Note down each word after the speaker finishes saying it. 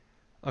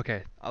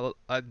Okay.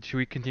 Should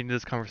we continue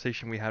this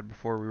conversation we had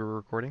before we were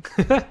recording?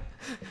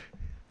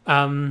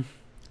 Um,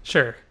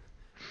 sure.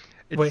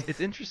 It's Wait. it's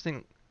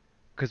interesting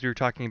because we were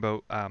talking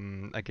about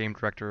a game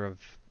director of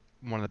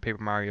one of the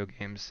Paper Mario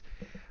games.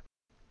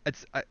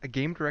 It's a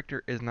game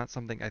director is not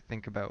something I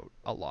think about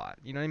a lot.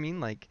 You know what I mean?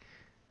 Like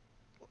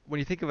when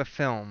you think of a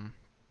film,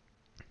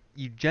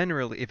 you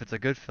generally, if it's a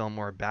good film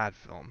or a bad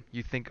film,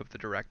 you think of the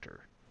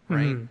director,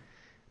 right? Mhm.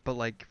 But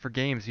like for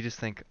games, you just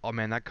think, oh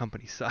man, that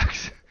company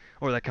sucks,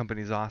 or that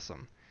company's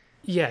awesome.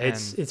 Yeah,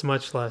 it's And it's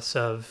much less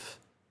of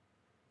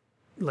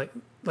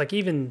like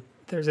even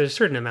there's a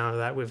certain amount of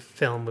that with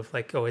film with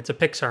like it's a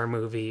Pixar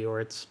movie or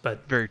it's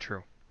very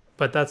true.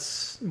 but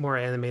that's more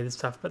animated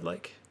stuff. But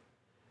like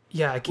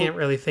yeah, I Well, can't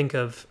really think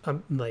of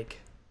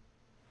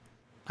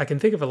I can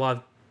think of a lot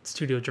of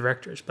studio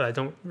directors, but I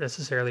don't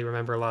necessarily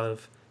remember a lot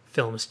of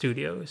film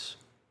studios.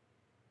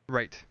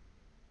 right.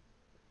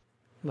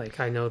 Like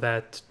I know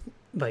that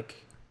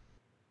like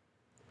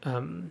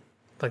um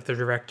like the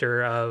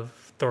director of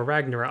Thor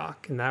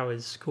Ragnarok, and that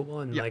was cool.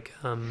 And Yeah.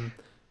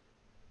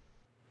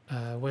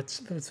 what's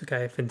the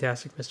guy?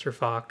 Fantastic Mr.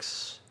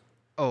 Fox,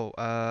 Oh,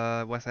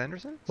 Wes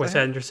Anderson? Is that Wes him?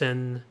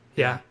 Anderson,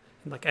 Yeah. yeah,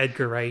 and like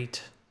Edgar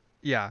Wright.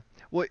 Yeah.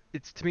 Well,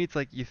 it's to me, it's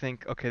like you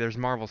think, okay, there's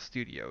Marvel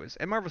Studios,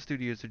 and Marvel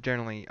Studios are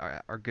generally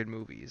are good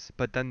movies,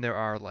 but then there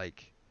are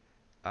like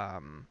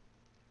um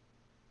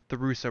the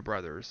Russo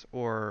brothers,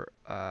 or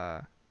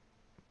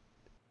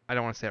I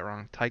don't want to say it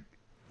wrong,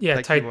 Yeah,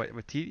 Taiki Taika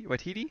Waititi,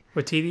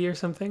 Waititi or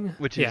something.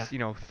 which Yeah, is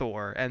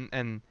Thor,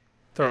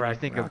 Thor and you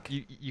think of Ragnarok.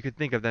 you could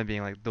think of them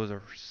being like those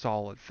are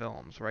solid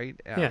films, right?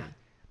 Yeah,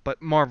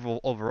 But Marvel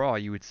overall,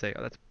 you would say,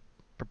 oh, that's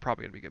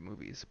probably gonna be good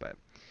movies, but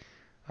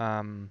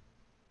um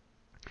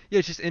yeah,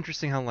 it's just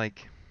interesting how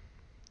like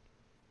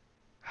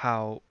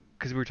how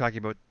because we were talking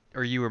about,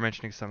 or you were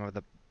mentioning some of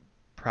the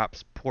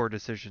perhaps poor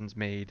decisions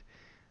made,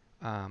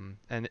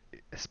 and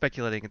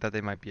speculating that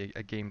they might be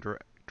a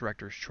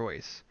director's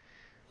choice.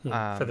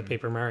 yeah, for the Um,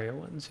 Paper Mario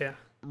ones. Yeah.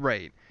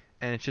 right,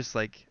 and it's just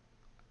like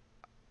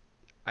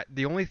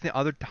the only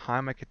other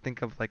time I could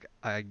think of like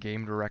a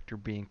game director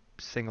being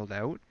singled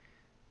out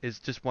is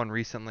just one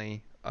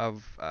recently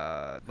of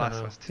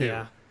Last of Us 2,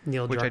 Yeah,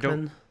 Neil which I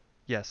don't. Druckmann.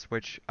 Yes,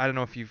 which I don't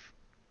know if you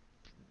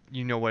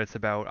know what it's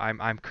about.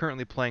 I'm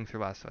currently playing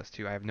through Last of Us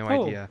 2. I have no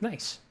Oh, idea.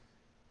 nice.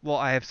 Well,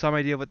 I have some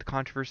idea what the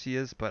controversy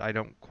is, but I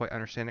don't quite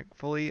understand it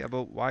fully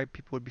about why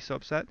people would be so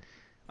upset.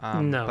 But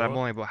I'm No,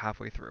 only about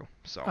halfway through,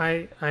 so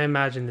I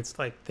imagine it's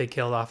like they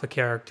killed off a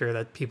character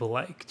that people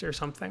liked or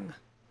something,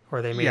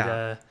 or they made yeah,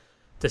 a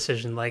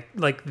decision like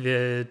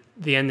the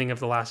ending of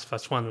the Last of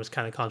Us one was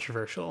kind of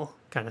controversial,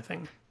 kind of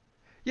thing.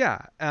 yeah.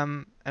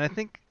 And I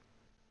think,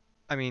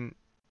 I mean,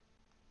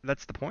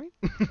 that's the point.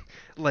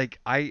 Like,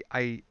 I,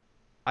 I,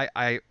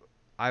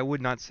 I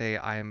would not say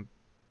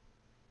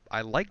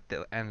I liked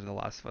the end of the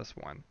Last of Us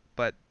one,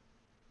 but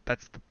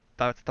that's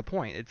the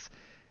point.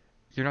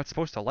 You're not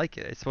supposed to like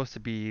it. It's supposed to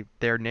be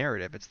their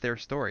narrative. It's their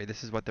story.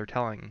 This is what they're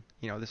telling.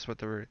 This is what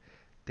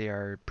they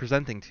are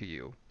presenting to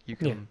you. You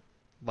Yeah, can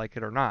like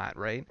it or not,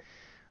 right?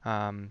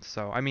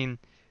 So I mean,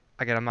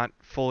 again, I'm not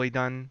fully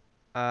done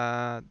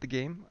the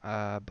game,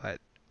 but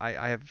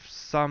I have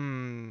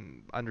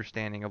some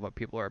understanding of what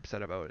people are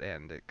upset about,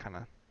 and it kind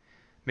of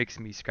makes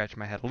me scratch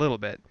my head a little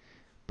bit.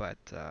 But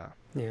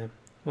yeah.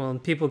 Well,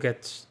 and people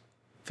get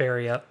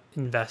very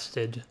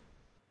invested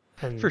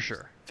for and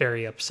sure,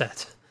 very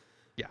upset.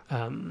 yeah,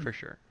 Um, for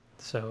sure.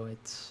 so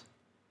it's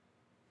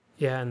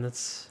yeah, and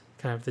that's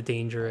kind of the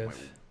danger Oh my,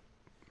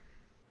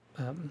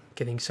 of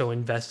getting so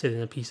invested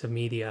in a piece of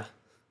media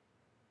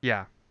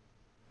yeah,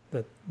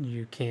 that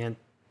you can't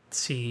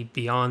see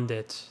beyond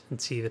it and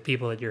see the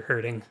people that you're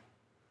hurting.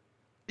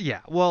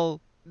 yeah.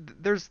 Well,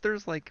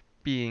 there's like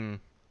being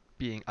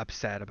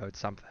upset about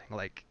something,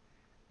 like,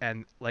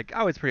 and like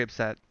I was pretty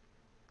upset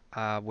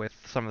with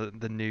some of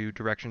the new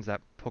directions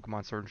that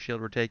Pokemon Sword and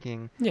Shield were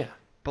taking. Yeah,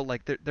 But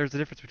like there's a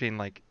difference between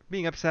like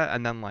being upset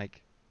and then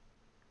like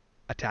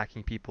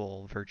attacking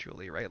people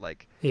virtually, right?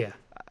 Like yeah,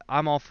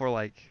 I'm all for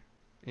like,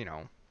 you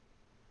know,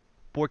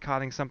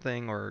 boycotting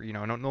something, or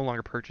no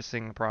longer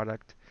purchasing the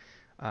product.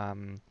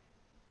 Um,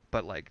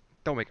 but like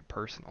don't make it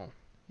personal.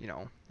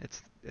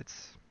 It's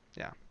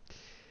yeah.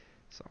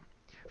 So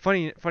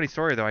funny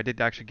story though. I did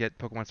actually get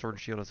Pokemon Sword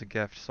and Shield as a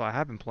gift, so I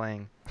have been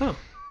playing. oh,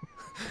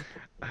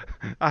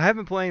 I have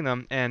been playing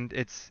them, and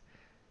it's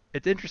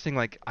interesting.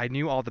 Like I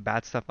knew all the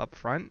bad stuff up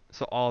front,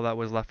 so all that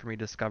was left for me to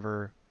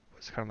discover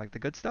was kind of like the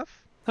good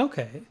stuff.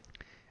 okay,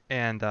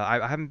 And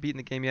I haven't beaten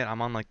the game yet.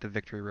 I'm on like the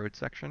Victory Road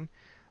section.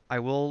 I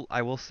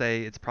will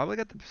say it's probably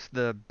got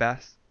the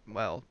best,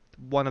 well,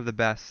 one of the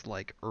best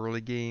like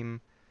early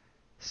game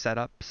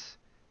setups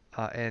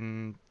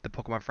in the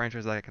Pokemon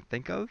franchise that I can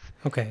think of.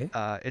 okay,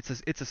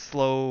 It's a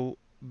slow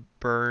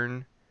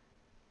burn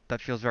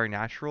that feels very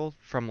natural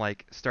from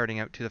like starting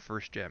out to the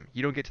first gym.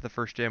 You don't get to the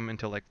first gym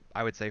until like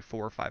I would say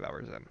 4 or 5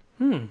 hours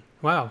in.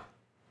 wow,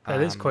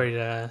 that is Um, quite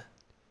yeah,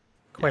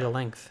 a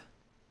length.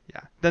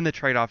 yeah. Then the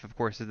trade-off, of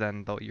course, is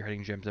then though you're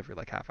hitting gyms every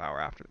like half hour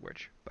after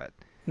which. But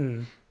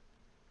Hmm.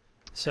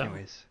 So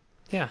anyways,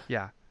 yeah,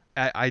 yeah.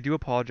 I do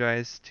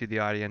apologize to the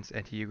audience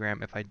and to you,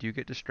 Graham, if I do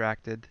get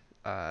distracted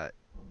uh,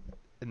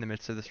 in the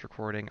midst of this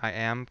recording. I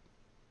am,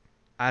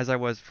 as I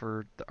was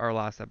for our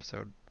last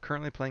episode,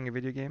 currently playing a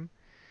video game.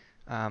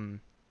 Um,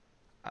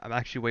 I'm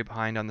actually way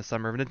behind on the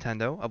Summer of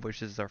Nintendo, of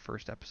which this is our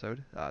first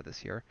episode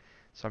this year.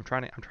 So I'm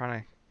trying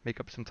to make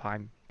up some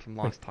time, some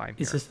Wait, lost time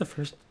is here. this the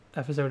first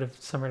episode of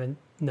Summer?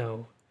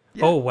 No.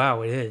 Yeah, Oh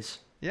wow, it is.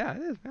 yeah,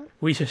 it is, man.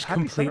 We just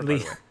Happy summer, by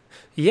completely. the way.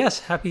 Yes,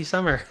 happy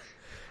summer.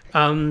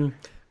 Um,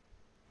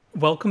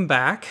 welcome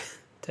back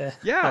to all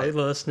Yeah, the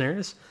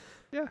listeners.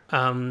 yeah.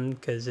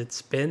 Because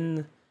it's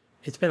been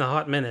a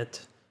hot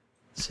minute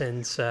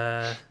since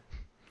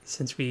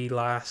we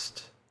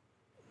last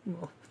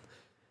well,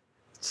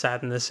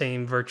 sat in the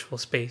same virtual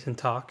space and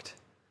talked.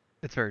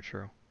 It's very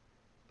true.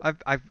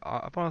 I've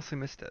honestly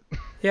missed it.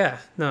 Yeah,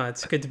 no,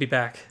 it's good to be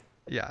back.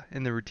 Yeah,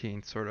 in the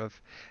routine, sort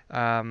of.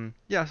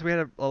 Yeah, so we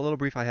had a little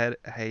brief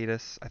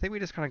hiatus. I think we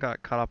just kind of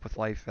got caught up with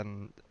life,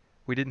 and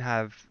we didn't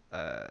have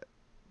the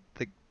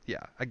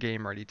a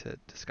game ready to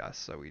discuss,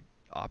 so we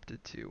opted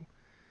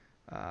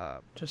uh,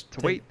 Just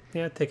to wait.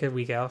 take a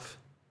week off.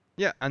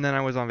 Yeah, and then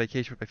I was on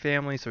vacation with my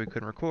family, so we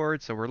couldn't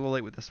record, so we're a little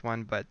late with this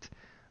one. But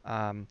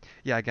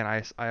yeah, again,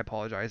 I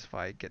apologize if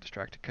I get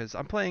distracted because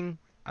I'm playing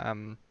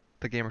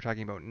the game we're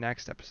talking about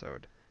next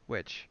episode,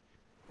 which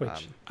Which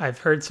um, I've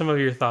heard some of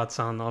your thoughts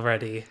on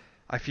already.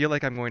 I feel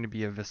like I'm going to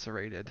be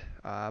eviscerated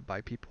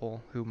by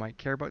people who might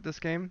care about this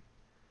game,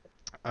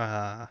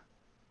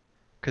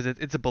 because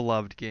it's a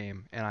beloved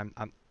game, and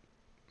I'm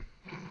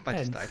I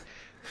just And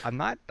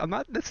died. I'm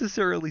not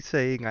necessarily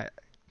saying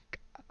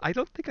I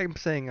don't think I'm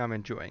saying I'm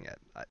enjoying it.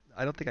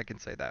 I don't think I can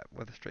say that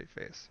with a straight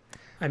face.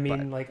 I But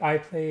mean, like I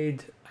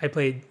played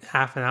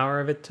half an hour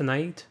of it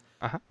tonight,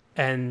 uh-huh.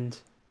 and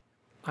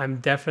I'm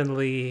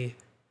definitely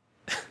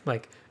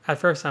like at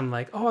first I'm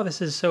like, oh,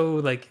 this is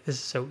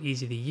so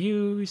easy to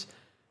use,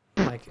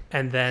 like,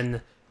 and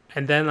then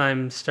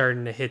I'm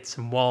starting to hit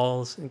some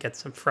walls and get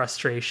some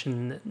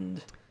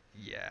frustration,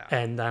 Yeah.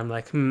 and I'm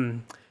like,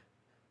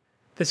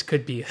 this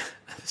could be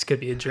this could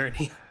be a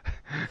journey.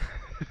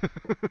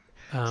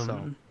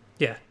 So,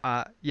 Yeah,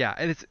 yeah,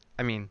 and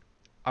I mean,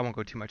 I won't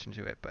go too much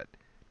into it, but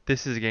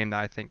this is a game that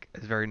I think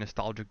is very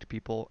nostalgic to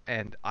people,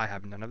 and I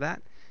have none of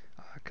that,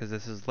 because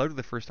this is literally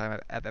the first time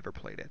I've ever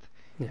played it,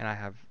 yeah. and I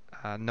have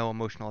no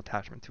emotional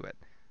attachment to it,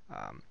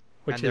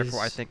 which and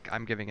therefore I is think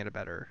I'm giving it a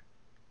better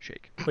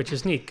shake. which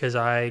is neat because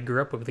I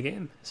grew up with the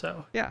game,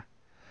 so Yeah.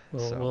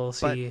 we'll So, we'll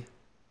but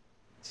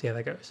see how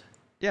that goes.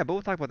 yeah, but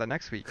we'll talk about that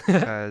next week,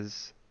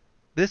 because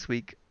this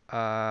week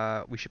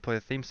we should play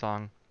the theme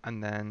song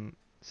and then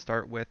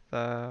start with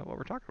what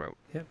we're talking about.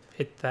 Yep,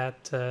 hit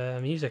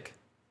that music.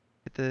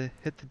 Hit the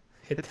hit the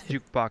Hit. hit the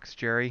jukebox,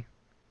 Jerry.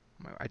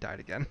 I died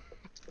again.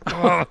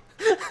 Oh.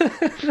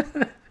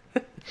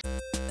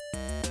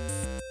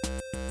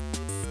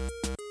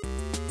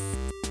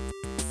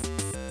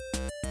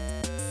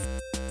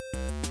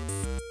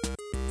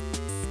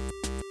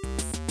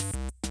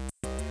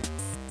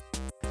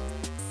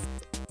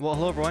 Well,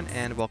 hello everyone,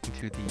 and welcome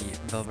to the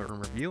Velvet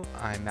Room Review.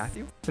 I'm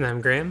Matthew, And I'm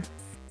Graham.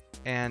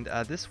 and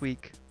this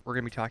week we're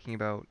going to be talking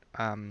about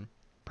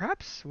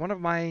perhaps one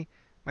of my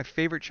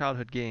favorite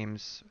childhood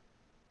games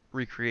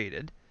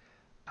recreated.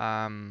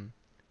 Um,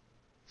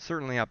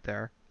 Certainly up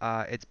there.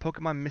 It's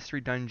Pokemon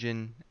Mystery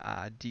Dungeon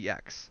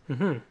DX,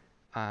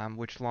 Mm-hmm.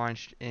 which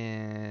launched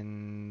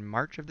in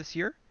March of this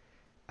year.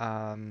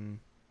 Um,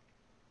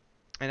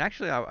 and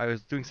actually, I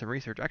was doing some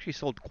research. It actually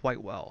sold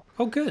quite well.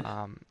 Oh, good.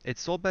 It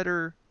sold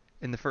better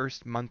in the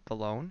first month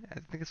alone. I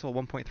think it sold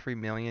 1.3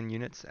 million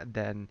units. And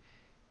then,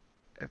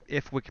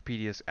 if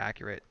Wikipedia is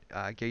accurate,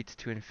 Gates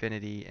to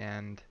Infinity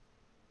and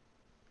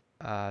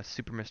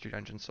Super Mystery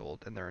Dungeon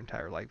sold in their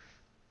entire life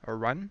or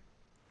run,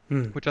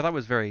 Mm. which I thought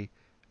was very,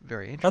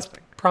 very That's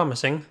interesting.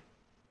 promising.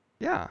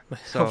 Yeah.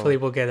 Hopefully, So,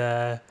 we'll get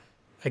a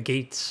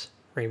Gates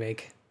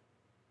remake.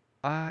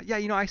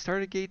 yeah, I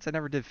started Gates. I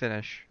never did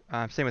finish.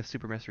 Same with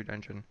Super Mystery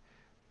Dungeon,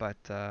 but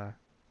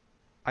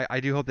I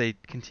do hope they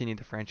continue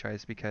the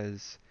franchise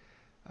because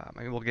I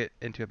mean we'll get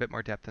into a bit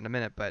more depth in a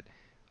minute, but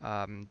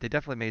they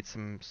definitely made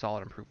some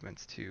solid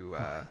improvements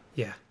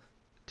Yeah.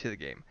 to the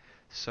game.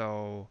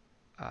 So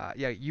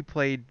yeah, you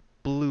played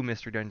Blue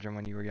Mystery Dungeon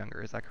when you were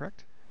younger. Is that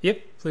correct? Yep.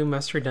 Blue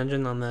Mystery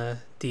Dungeon on the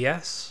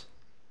DS.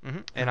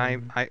 And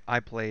Um, I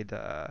played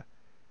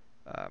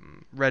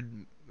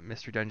Red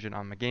Mystery Dungeon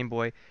on my Game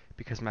Boy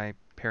because my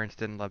parents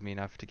didn't love me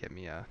enough to get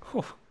me a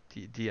oh,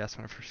 DS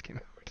when it first came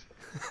out.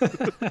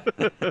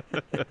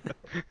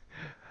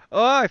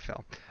 Oh, I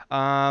fell.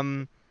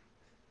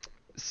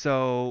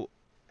 So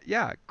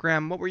yeah,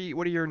 Graham, what are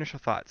your initial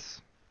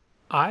thoughts?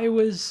 I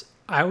was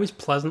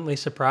pleasantly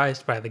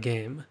surprised by the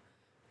game.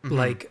 Mm-hmm.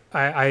 Like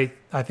I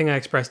think I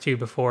expressed to you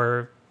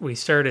before we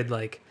started,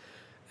 like,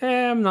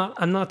 I'm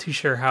not too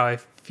sure how I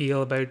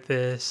feel about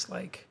this.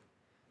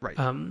 Right.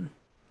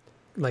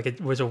 Like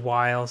it was a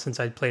while since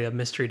I'd played a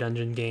Mystery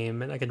Dungeon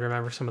game, and I can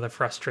remember some of the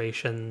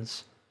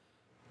frustrations.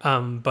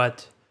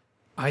 But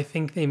I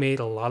think they made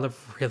a lot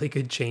of really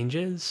good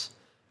changes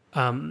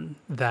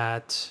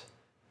that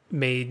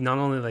made not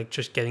only like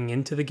just getting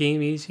into the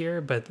game easier,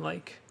 but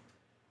like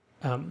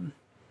um,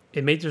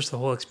 it made just the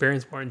whole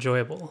experience more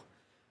enjoyable.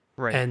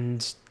 Right.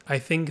 And I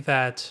think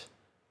that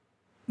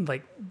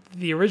like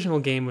the original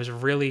game was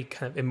really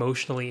kind of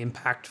emotionally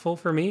impactful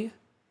for me.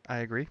 I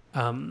agree.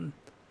 Um,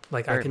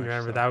 like I Very can much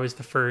remember so. that was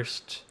the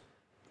first,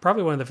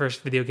 probably one of the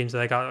first video games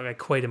that I got like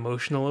quite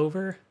emotional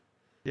over.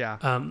 Yeah.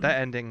 Um, That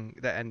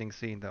ending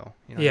scene though.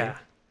 You know what I mean? yeah,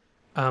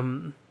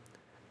 um,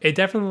 it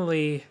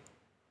definitely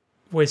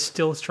was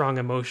still strong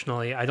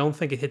emotionally. I don't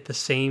think it hit the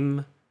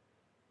same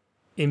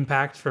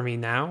impact for me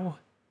now.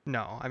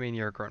 No, I mean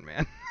you're a grown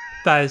man.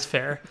 That is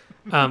fair.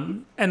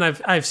 And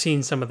I've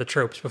seen some of the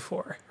tropes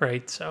before,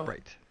 right? So,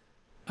 Right.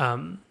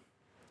 um,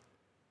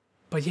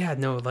 but yeah,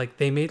 no, like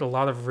they made a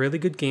lot of really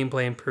good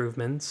gameplay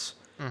improvements.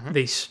 Mhm.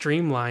 They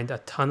streamlined a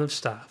ton of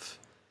stuff.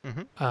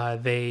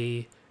 Mhm.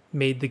 They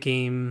made the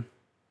game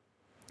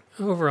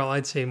overall,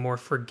 I'd say, more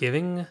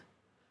forgiving,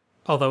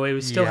 although it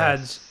was still had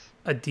Yes.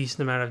 a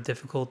decent amount of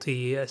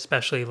difficulty,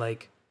 especially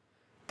like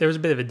there was a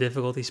bit of a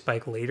difficulty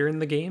spike later in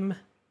the game.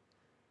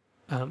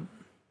 Um,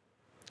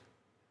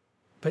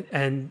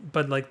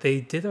 but like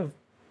they did a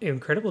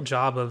incredible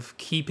job of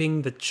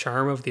keeping the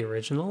charm of the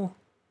original,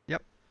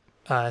 Yep.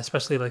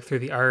 especially like through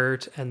the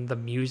art and the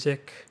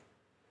music.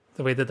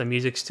 The way that the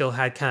music still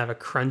had kind of a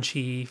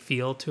crunchy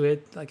feel to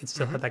it, like it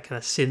still Mhm. had that kind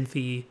of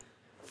synthy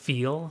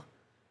feel.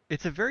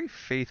 It's a very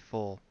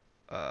faithful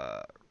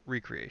uh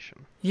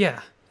recreation.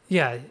 Yeah,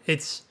 yeah,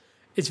 it's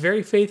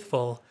very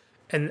faithful,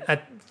 and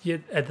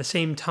yet at the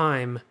same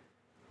time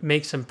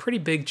make some pretty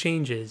big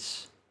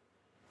changes.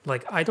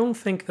 Like I don't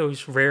think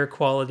those rare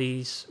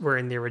qualities were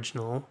in the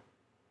original.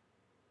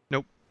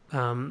 Nope.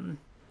 Um,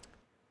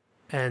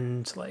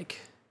 and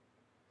like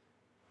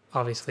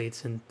obviously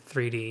it's in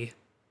 3D.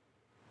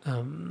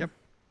 Um, Yep.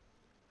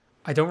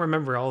 I don't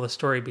remember all the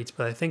story beats,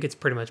 but I think it's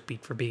pretty much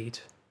beat for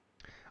beat.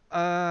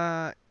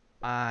 Uh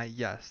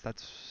yes,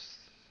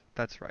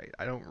 that's right.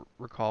 I don't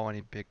recall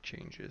any big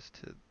changes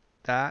to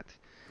that.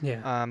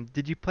 Yeah.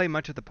 Did you play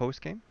much of the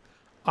post game?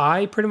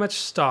 I pretty much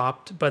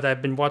stopped, but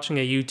I've been watching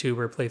a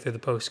YouTuber play through the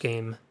post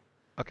game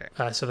Okay.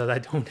 so that I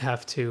don't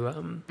have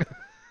to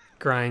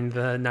grind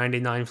the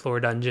 99 floor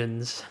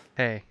dungeons.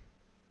 Hey,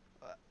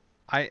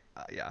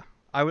 yeah.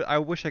 I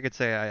wish I could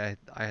say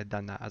I had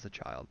done that as a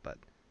child, but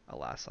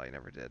alas, I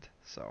never did.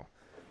 So,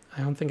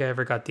 I don't think I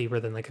ever got deeper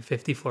than like a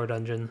 50 floor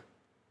dungeon.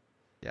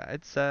 yeah,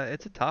 it's a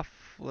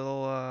tough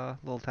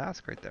little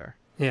task right there.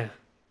 Yeah.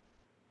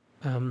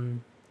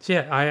 So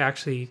yeah, I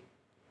actually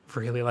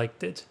really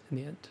liked it in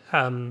the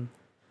end.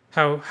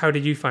 How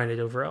did you find it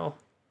overall?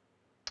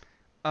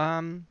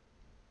 Um,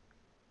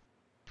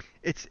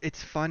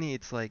 it's funny.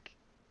 It's like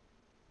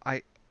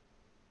I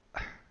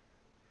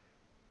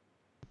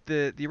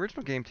the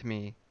original game to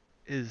me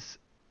is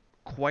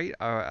quite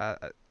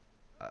a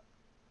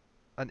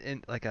an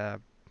in like a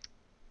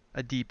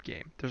deep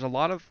game. There's a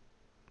lot of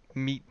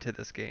meat to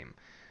this game.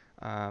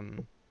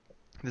 Um,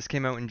 this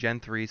came out in Gen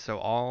 3, so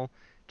all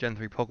Gen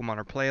 3 Pokemon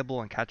are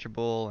playable and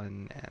catchable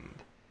and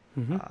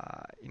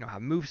Mm-hmm.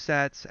 have move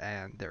sets,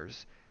 and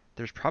there's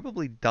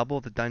probably double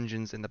the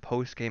dungeons in the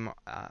post game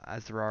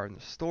as there are in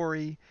the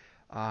story.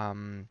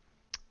 Um,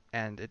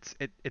 and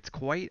it's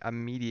quite a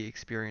meaty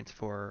experience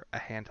for a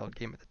handheld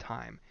game at the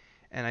time.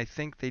 And I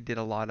think they did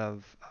a lot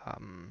of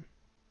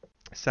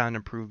sound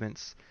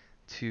improvements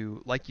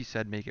to, like you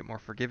said, make it more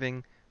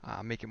forgiving,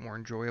 make it more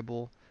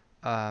enjoyable,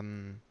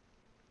 um,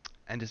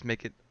 and just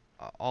make it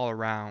all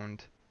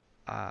around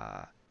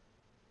uh,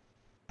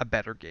 a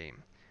better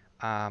game.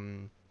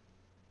 Um,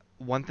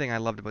 One thing I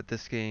loved about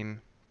this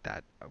game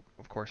that,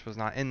 of course, was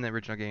not in the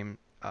original game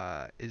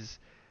is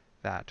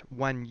that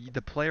when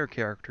the player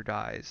character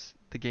dies,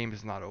 the game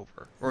is not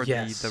over, or the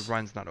Yes.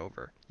 run's not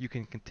over. You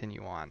can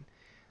continue on,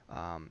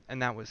 and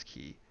that was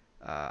key.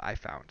 I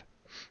found.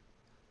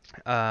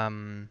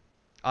 Um,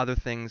 Other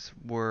things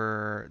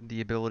were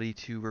the ability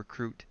to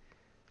recruit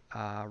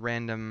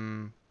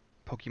random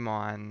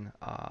Pokemon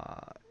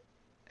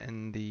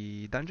in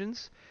the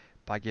dungeons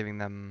by giving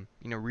them,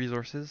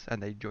 resources,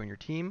 and they join your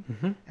team.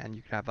 Mm-hmm. And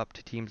you could have up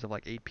to teams of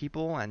like 8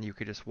 people, and you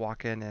could just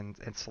walk in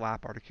and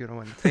slap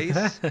Articuno in the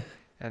face,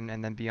 and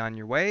then be on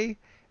your way.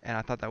 And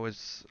I thought that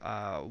was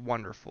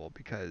wonderful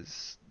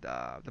because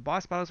the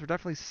boss battles were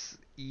definitely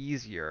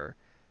easier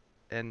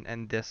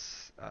in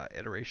this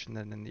iteration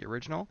than in the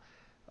original.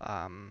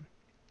 Um,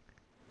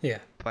 Yeah.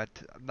 but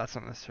that's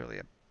not necessarily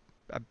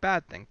a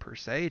bad thing per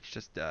se. It's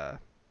just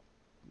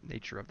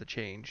nature of the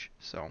change.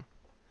 So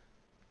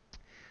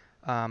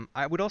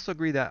I would also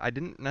agree that I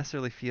didn't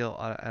necessarily feel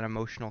an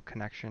emotional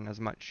connection as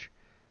much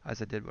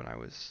as I did when I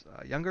was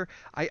younger.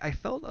 I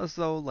felt as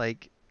though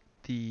like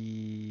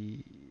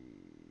the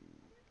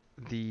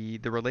the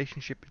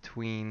relationship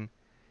between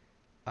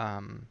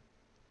um,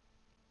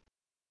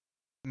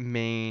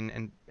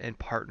 main and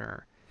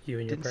partner You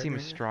and your didn't seem partner.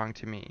 as Yeah. strong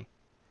to me.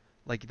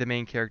 Like the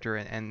main character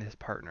and his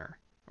partner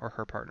or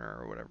her partner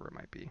or whatever it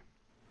might be.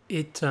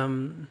 It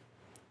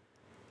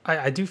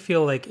I do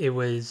feel like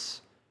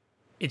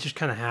it just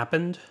kind of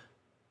happened.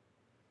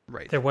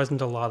 Right. There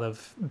wasn't a lot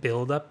of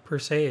build up per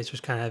se. It's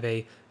just kind of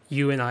a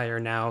you and I are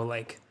now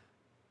like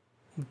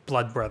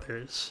blood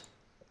brothers.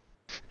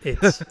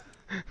 It's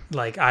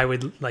like I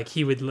would like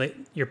he would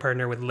your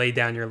partner would lay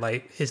down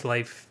his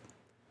life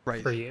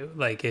Right. for you.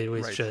 Like it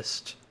was Right.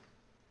 just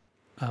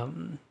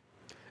and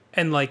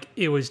like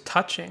it was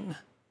touching.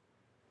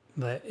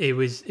 But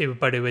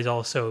but it was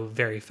also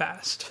very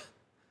fast.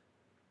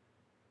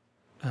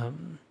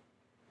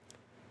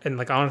 And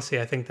like honestly,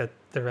 I think that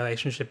the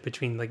relationship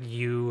between like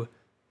you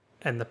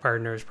and the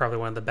partner is probably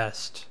one of the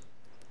best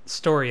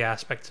story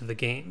aspects of the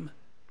game.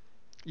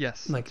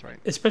 Yes, Like that's right.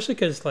 especially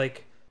because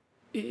like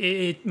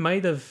it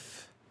might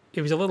have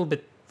it was a little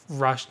bit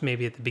rushed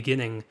maybe at the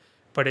beginning,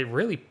 but it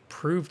really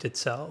proved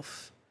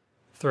itself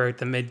throughout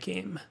the mid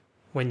game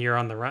when you're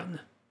on the run.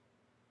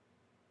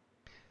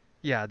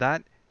 Yeah,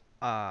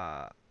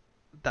 uh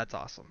that's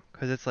awesome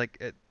because it's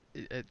like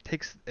it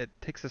takes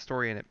the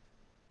story and it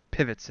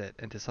pivots it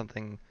into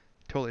something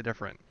totally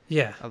different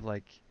Yeah, of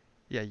like,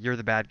 yeah, you're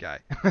the bad guy.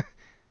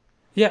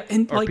 yeah,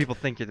 and Or like people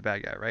think you're the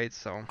bad guy, right?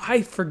 So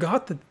I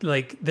forgot that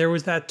like there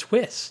was that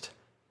twist.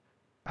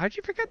 how'd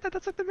you forget that?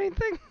 That's like the main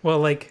thing. Well,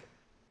 like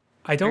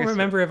I I don't guess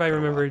remember it's if I been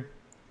a while. remembered.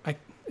 I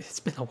It's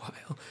been a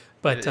while,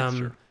 but It's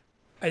true.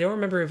 I don't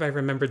remember if I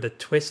remembered the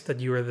twist that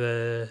you were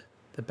the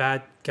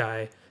bad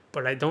guy,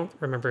 but I don't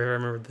remember if I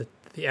remembered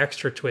the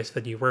extra twist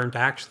that you weren't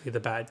actually the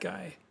bad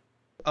guy.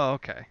 Oh,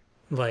 okay.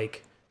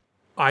 Like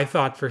I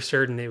thought for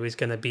certain it was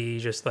gonna be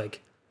just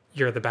like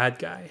you're the bad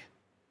guy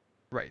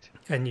Right.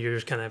 and you're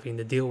just kind of having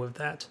to deal with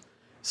that.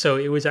 So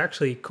it was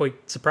actually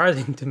quite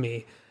surprising to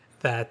me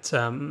that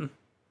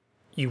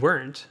you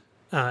weren't,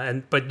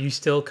 but you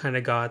still kind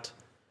of got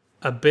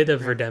a bit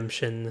of Okay.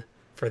 redemption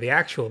for the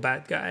actual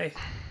bad guy,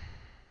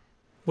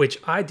 which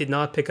I did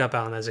not pick up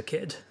on as a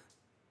kid.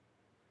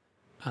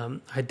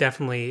 I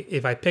definitely,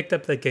 if I picked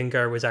up that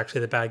Gengar was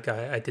actually the bad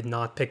guy, I did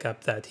not pick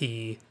up that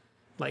he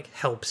like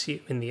helps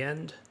you in the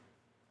end.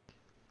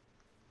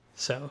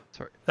 So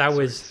Sorry. that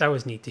Sorry.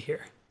 was neat to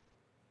hear.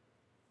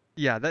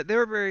 Yeah, that they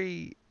were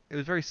very. It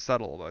was very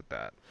subtle about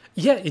that.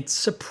 Yeah, it's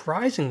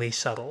surprisingly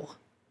subtle.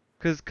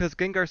 Because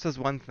Gengar says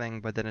one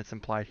thing, but then it's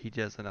implied he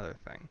does another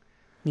thing.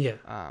 Yeah,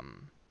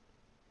 Um,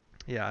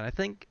 yeah, and I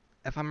think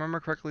if I remember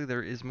correctly,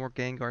 there is more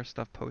Gengar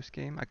stuff post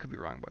game. I could be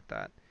wrong about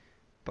that,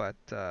 but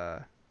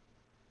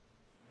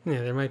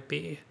yeah, there might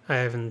be. I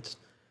haven't.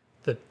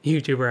 The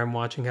YouTuber I'm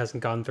watching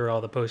hasn't gone through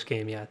all the post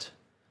game yet.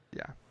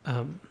 yeah,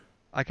 Um,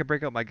 I could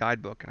break out my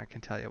guidebook and I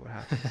can tell you what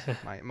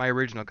happens. My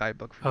original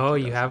guidebook from oh,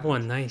 you have 2000.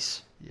 one.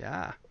 Nice.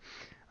 Yeah,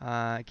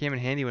 it came in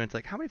handy when it's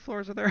like, how many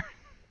floors are there?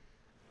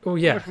 Oh How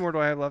yeah. much more do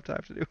I have left to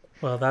have to do?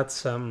 Well,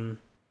 that's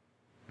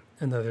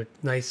another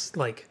nice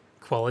like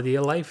quality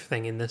of life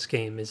thing in this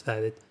game is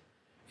that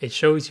it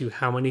shows you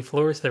how many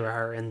floors there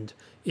are and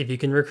if you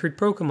can recruit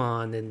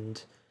Pokemon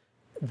and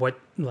what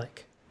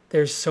like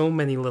there's so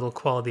many little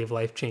quality of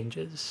life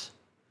changes.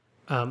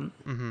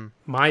 Mm-hmm.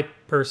 My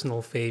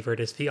personal favorite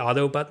is the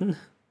auto button.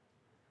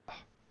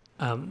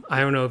 I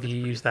don't know if you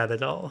use that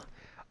at all.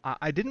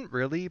 I didn't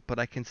really, but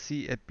I can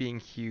see it being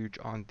huge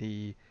on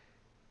the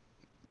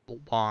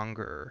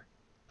longer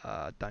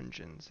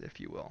dungeons, if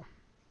you will.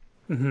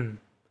 Hmm.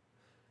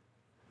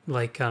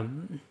 Like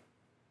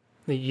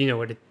you know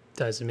what it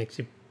does? It makes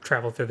you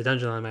travel through the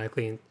dungeon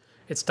automatically, and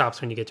it stops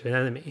when you get to an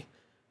enemy.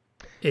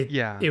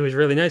 Yeah, It was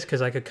really nice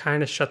because I could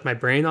kind of shut my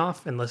brain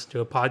off and listen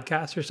to a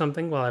podcast or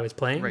something while I was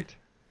playing, right.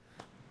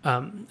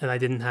 and I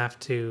didn't have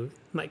to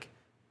like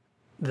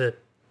the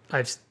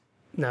I've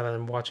now that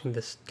I'm watching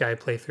this guy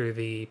play through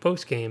the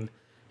post game,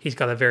 he's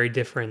got a very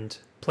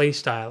different play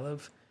style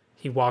of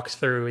he walks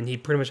through and he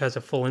pretty much has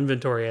a full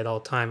inventory at all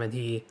time and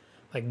he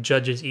like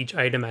judges each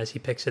item as he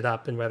picks it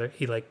up and whether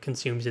he like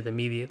consumes it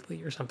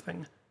immediately or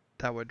something.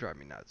 That would drive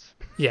me nuts.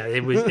 Yeah,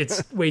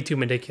 it's way too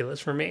ridiculous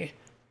for me.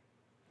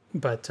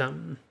 But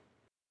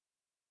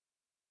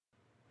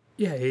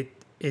yeah,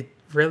 it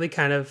really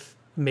kind of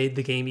made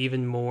the game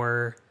even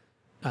more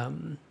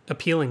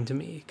appealing to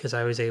me because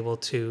I was able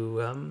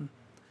to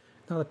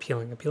not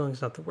appealing. Appealing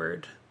is not the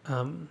word.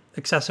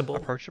 Accessible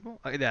Approachable?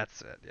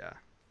 That's it, yeah.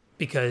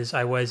 because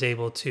I was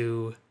able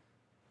to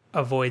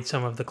avoid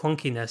some of the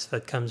clunkiness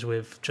that comes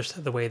with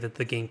just the way that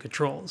the game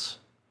controls.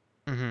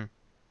 Mm-hmm.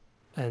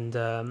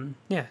 And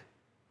yeah,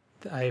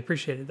 I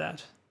appreciated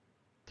that.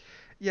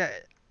 Yeah,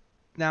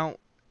 now,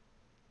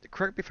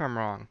 correct me if I'm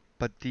wrong,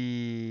 but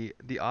the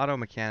auto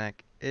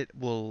mechanic,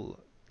 it'll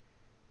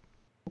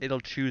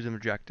choose an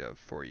objective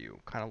for you,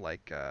 kind of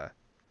like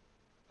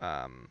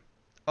um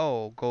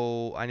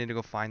I need to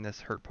go find this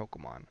hurt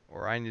Pokemon,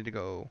 or I need to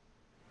go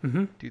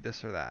Hmm. do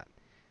this or that.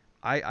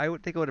 I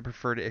would think I would have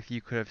preferred it if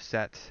you could have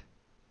set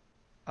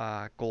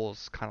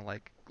goals kind of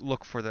like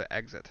look for the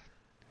exit,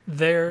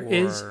 There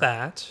is or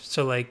that.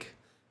 So like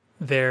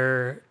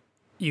there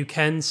you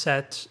can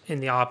set in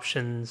the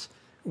options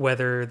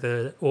whether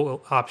the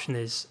option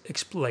is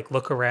like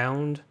look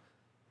around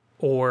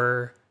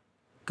or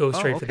go oh,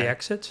 straight for the okay.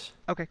 exit.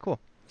 Okay, cool.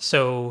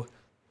 So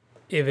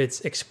if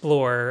it's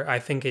explore, I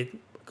think it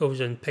goes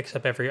and picks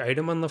up every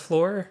item on the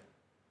floor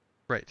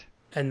Right.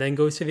 and then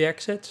goes to the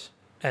exit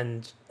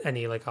and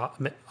any like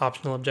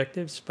optional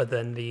objectives. But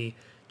then the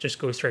just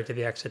go straight to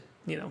the exit.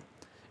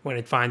 When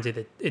it finds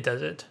it, it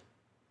does it.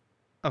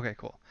 Okay,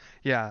 cool.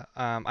 Yeah,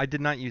 I did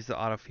not use the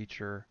auto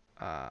feature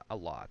a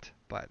lot,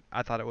 but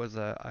I thought it was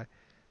a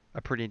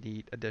pretty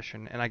neat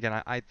addition. And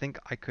again, I think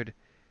I could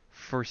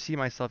foresee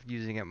myself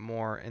using it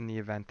more in the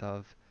event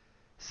of,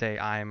 say,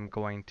 I'm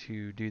going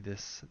to do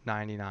this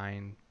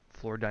 99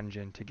 floor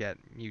dungeon to get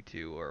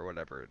Mewtwo or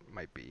whatever it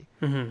might be.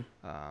 Hmm.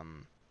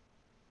 Um,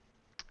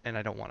 and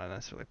I don't want to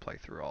necessarily play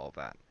through all of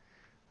that.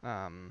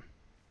 Um,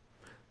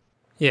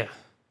 Yeah.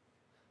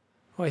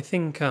 Well, I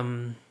think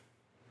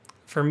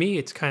for me,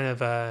 it's kind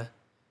of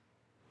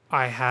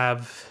I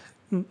have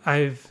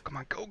I've Come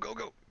on, go, go,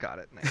 go. Got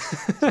it.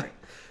 Nice. Sorry.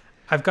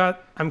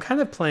 I'm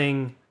kind of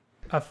playing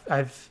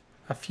I've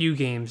a few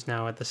games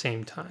now at the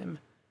same time.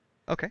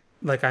 Okay.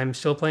 Like I'm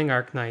still playing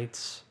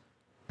Arknights.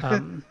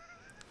 Um,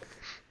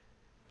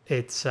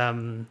 it's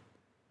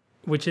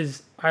which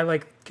is I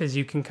like because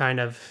you can kind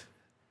of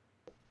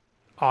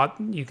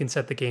you can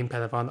set the game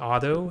kind of on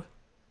auto,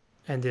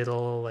 and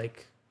it'll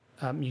like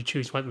you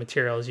choose what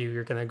materials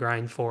you're gonna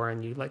grind for,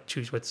 and you like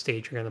choose what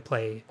stage you're gonna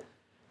play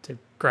to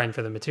grind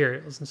for the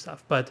materials and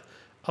stuff. But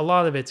a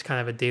lot of it's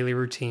kind of a daily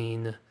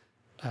routine,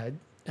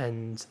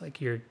 and like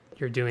you're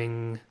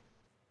doing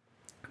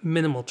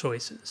minimal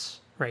choices,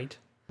 right?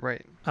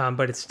 Right.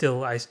 But I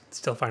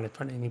still find it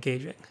fun and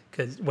engaging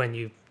because when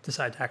you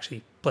decide to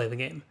actually play the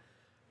game,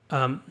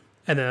 and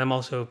then I'm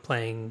also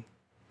playing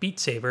Beat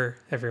Saber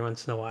every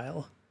once in a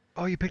while.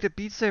 Oh, you picked up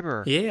Beat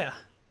Saber. Yeah,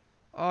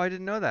 Oh, I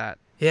didn't know that.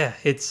 yeah,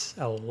 it's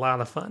a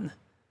lot of fun.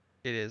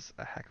 It is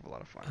a heck of a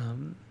lot of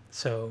fun.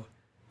 So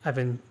I've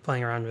been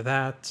playing around with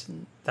that.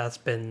 And that's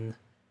been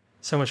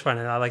so much fun,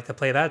 and I like to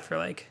play that for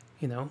like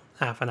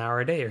half an hour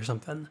a day or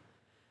something.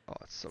 Oh,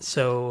 it's so good.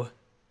 So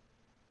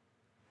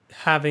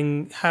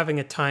having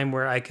a time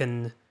where I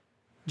can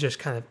just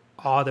kind of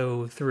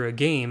auto through a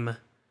game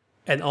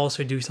and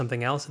also do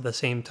something else at the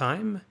same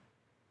time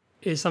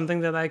is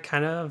something that I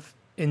kind of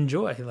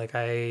enjoy. Like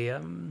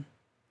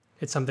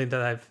it's something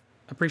that I've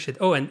appreciated.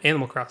 Oh, and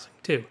Animal Crossing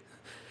too.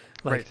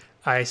 Like Right.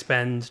 I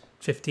spend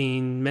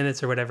 15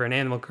 minutes or whatever in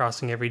Animal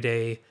Crossing every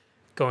day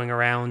going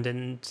around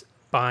and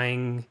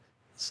buying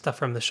stuff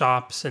from the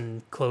shops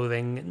and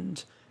clothing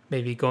and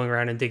maybe going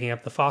around and digging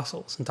up the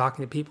fossils and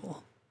talking to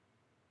people.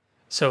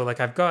 So like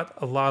I've got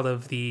a lot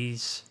of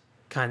these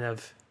kind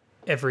of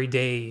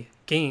everyday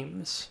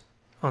games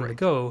on the Right.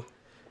 go.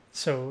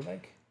 So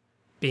like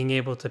being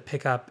able to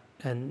pick up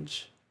and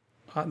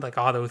like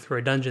auto through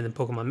a dungeon in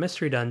Pokemon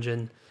Mystery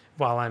Dungeon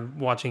while I'm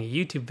watching a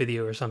YouTube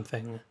video or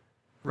something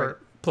Right. or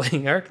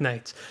playing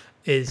Arknights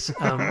is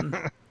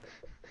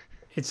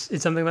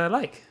it's something that I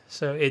like.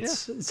 So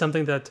it's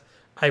something that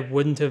I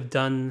wouldn't have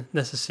done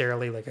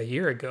necessarily like a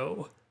year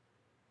ago,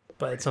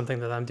 but it's something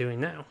that I'm doing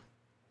now.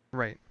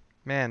 Right.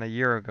 Man, a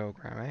year ago,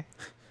 Graham, eh?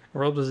 The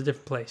world was a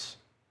different place.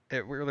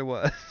 It really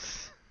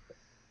was.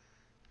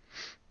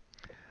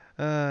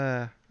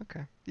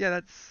 Okay. Yeah,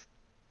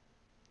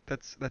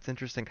 that's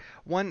interesting.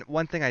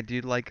 One thing I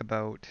do like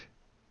about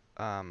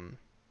um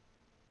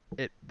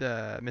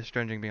the Mr.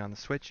 Dungeon being on the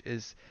Switch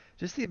is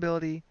just the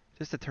ability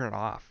just to turn it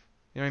off.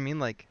 You know what I mean?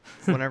 Like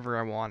whenever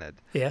I wanted.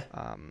 Yeah.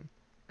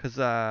 'Cause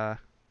I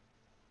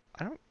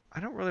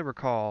don't really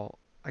recall.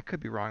 I could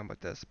be wrong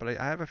about this, but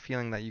I have a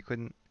feeling that you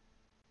couldn't.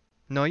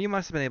 No, you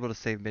must have been able to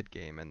save mid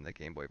game in the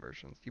Game Boy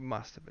versions. You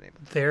must have been able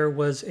to. There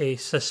was a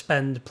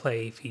suspend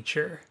play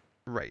feature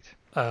Right.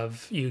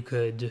 of you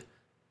could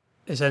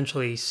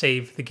essentially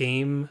save the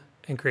game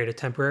and create a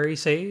temporary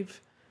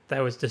save that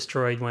was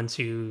destroyed once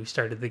you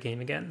started the game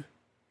again.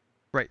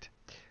 Right.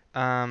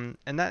 And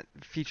that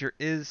feature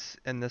is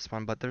in this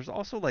one, but there's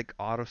also like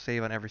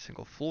autosave on every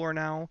single floor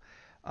now,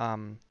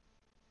 um,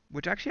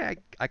 which actually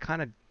I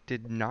kind of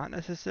did not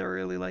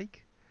necessarily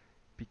like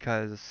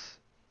because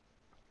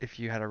if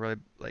you had a really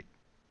like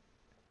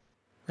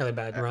Really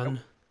bad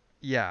run.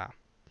 yeah,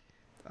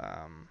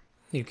 um,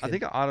 You I could.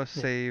 think it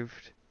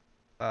autosaved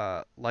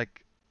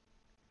like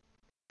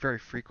very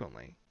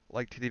frequently,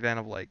 like to the event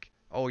of like,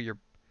 oh,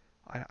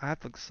 I have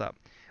to look this up.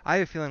 I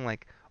have a feeling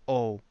like,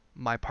 oh,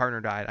 my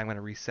partner died, I'm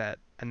gonna reset,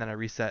 and then I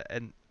reset,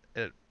 and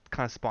it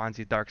kind of spawns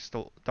you Dark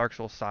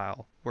Soul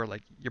style, where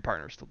like your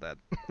partner's still dead.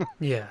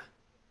 Yeah.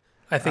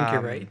 I think you're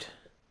Um, right.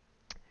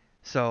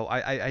 so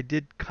I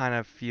did kind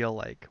of feel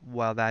like,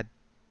 well, that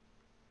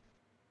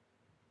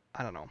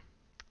I don't know.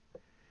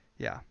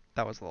 Yeah,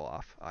 that was a little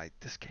off.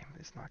 This game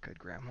is not good,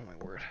 Graham. Oh my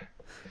word.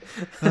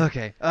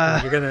 Okay.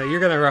 You're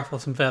gonna ruffle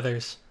some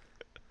feathers.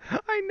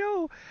 I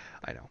know.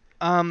 I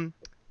know.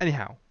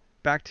 Anyhow,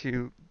 back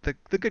to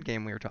the good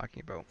game we were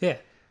talking about. Yeah.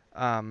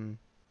 Um,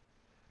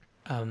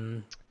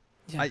 Um.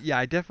 Yeah.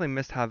 I definitely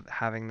missed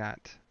having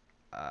that.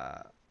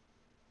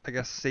 I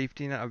guess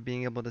safety net of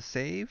being able to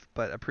save,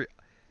 but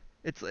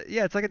it's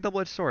like a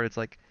double-edged sword. It's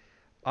like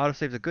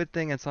autosave's a good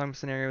thing in some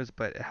scenarios,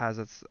 but it has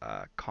its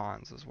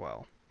cons as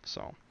well.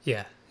 So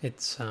Yeah.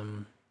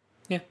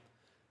 Yeah.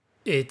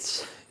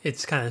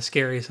 It's kind of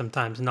scary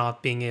sometimes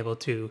not being able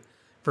to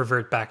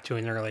revert back to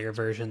an earlier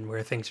version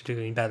where things are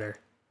doing better.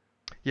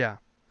 yeah,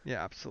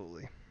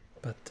 absolutely.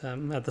 But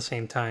at the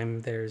same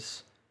time,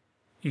 there's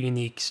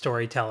unique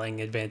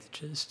storytelling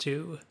advantages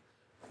to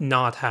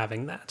not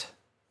having that.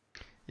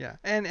 Yeah,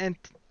 and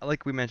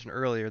like we mentioned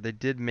earlier, they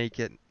did make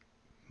it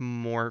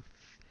more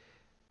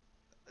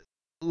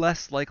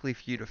less likely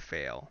for you to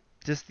fail.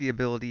 Just the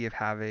ability of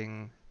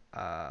having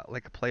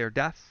like a player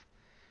death,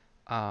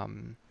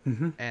 um,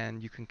 Hmm.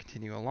 and you can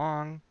continue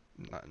along.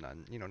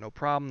 No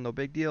problem, no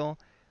big deal.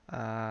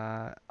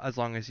 As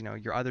long as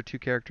your other two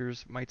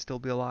characters might still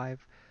be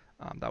alive.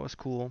 That was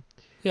cool.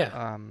 Yeah,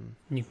 Um,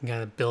 you can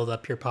kind of build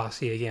up your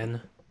posse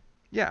again.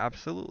 yeah,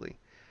 absolutely.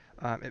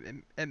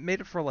 It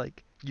made it for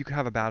like you could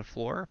have a bad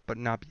floor, but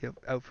not be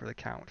out for the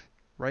count,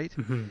 right?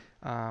 Hmm.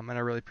 And I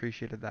really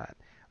appreciated that.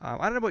 I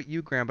don't know about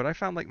you, Graham, but I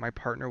found like my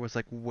partner was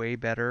like way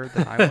better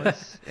than I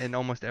was in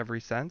almost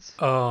every sense.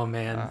 Oh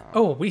man. Um,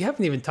 Oh, we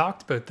haven't even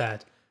talked about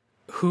that.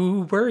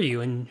 Who were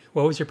you and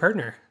what was your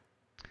partner?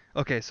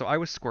 okay, so I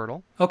was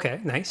Squirtle,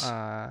 Okay, nice.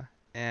 uh,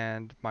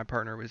 and my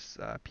partner was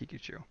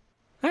Pikachu.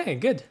 Hey,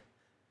 good.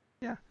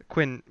 Yeah,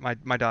 Quinn,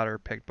 my daughter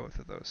picked both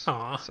of those,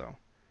 Aw. so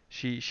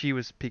she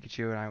was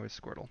Pikachu and I was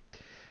Squirtle.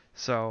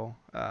 So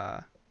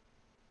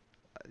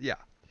yeah,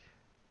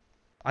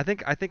 I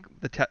think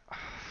the test.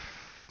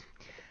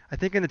 I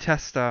think in the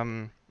test, I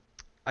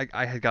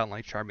had gotten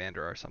like Charmander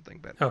or something,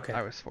 but Okay.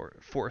 I was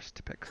forced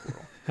to pick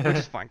Squirtle, which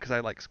is fine because I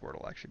like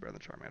Squirtle actually better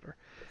than Charmander.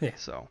 Yeah.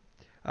 So,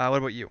 what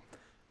about you?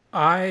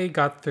 I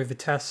got through the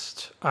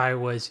test. I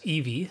was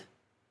Eevee.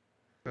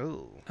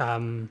 Oh,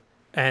 Um,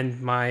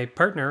 and my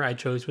partner I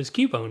chose was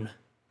Cubone.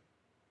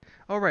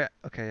 oh right,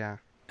 okay, yeah,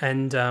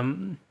 And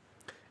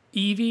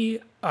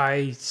Eevee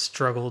I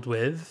struggled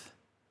with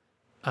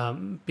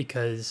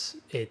because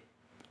it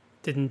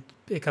didn't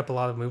pick up a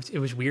lot of moves. It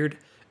was weird.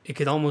 It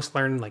could almost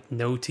learn like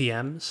no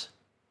TMs,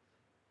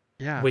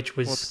 yeah. which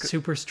was Well, it's good.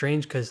 super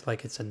strange because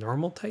like it's a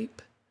normal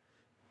type,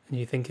 and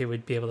you think it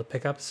would be able to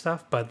pick up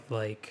stuff, but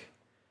like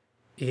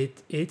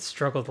it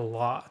struggled a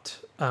lot.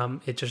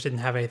 It just didn't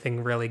have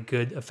anything really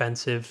good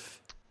offensive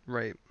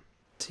Right.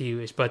 to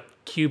use, but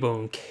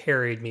Cubone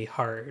carried me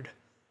hard.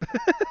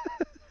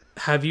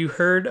 Have you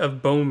heard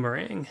of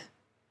Boomerang?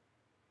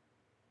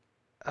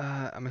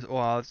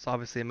 Well, it's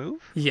obviously a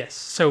move. Yes.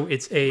 So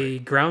it's Right. a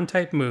ground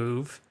type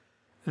move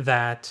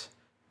that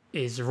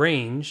is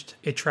ranged.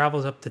 It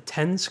travels up to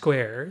 10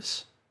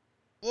 squares,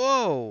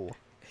 Whoa!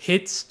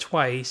 hits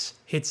twice,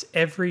 hits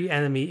every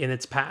enemy in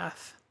its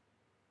path.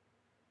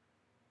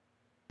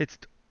 It's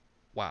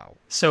wow.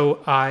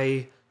 So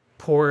I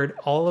poured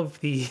all of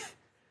the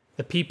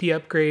PP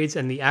upgrades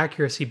and the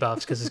accuracy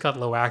buffs because it's got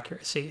low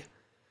accuracy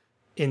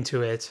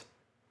into it,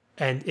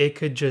 and it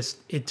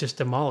just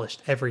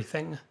demolished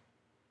everything.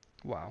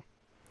 Wow.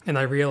 And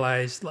I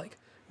realized like,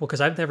 well, because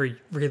I've never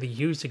really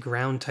used a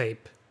ground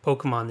type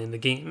Pokemon in the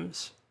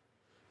games,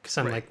 because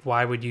I'm Right. like,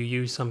 why would you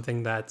use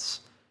something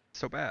that's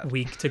So bad.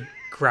 weak to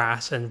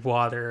grass and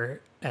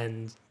water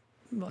and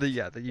like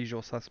The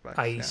usual suspects.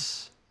 Yeah.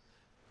 ice?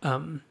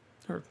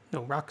 Or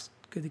no, rock's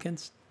good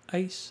against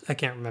ice. I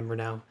can't remember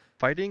now.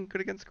 Fighting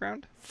good against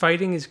ground.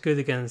 Fighting is good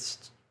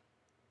against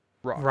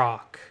Rock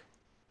rock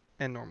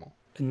and normal.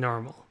 and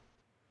normal.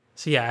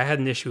 So yeah, I had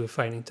an issue with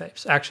fighting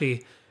types.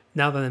 Actually,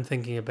 now that I'm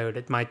thinking about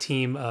it, my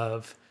team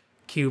of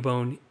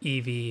Cubone,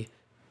 Eevee,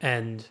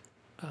 and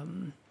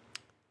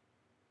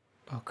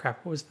oh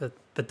crap, what was the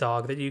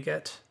dog that you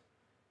get?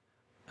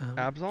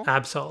 Absol.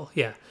 Absol,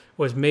 yeah,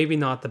 was maybe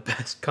not the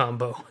best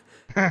combo.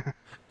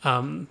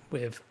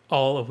 With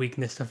all a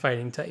weakness to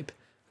fighting type,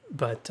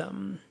 but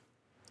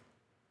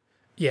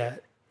yeah,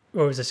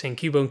 what was I saying?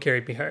 Cubone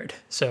carried me hard.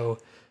 So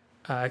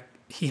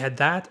he had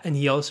that, and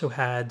he also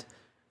had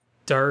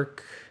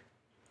dark,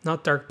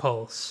 not dark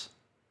pulse.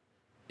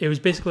 It was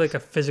basically like a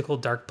physical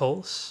dark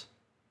pulse,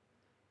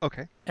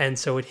 Okay. and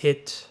so it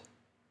hit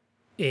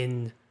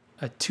in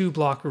a 2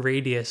 block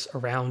radius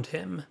around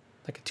him,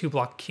 like a 2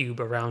 block cube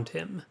around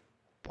him,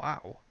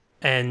 Wow.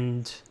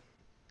 and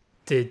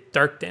did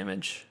dark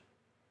damage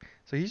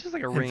So he's just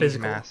like a and range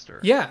physical. master.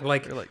 Yeah,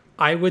 like You're like,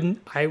 I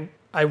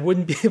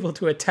wouldn't be able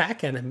to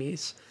attack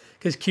enemies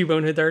because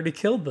Cubone had already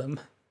killed them.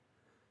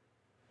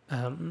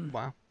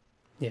 wow,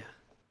 Yeah,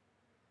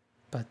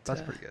 but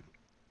that's pretty good.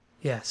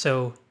 yeah,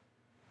 so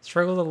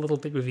struggled a little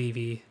bit with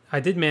Eevee. I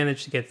did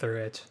manage to get through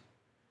it.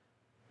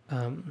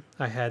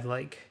 I had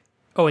like,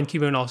 oh, and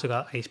Cubone also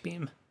got Ice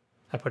Beam.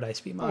 I put Ice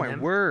Beam Oh on my him,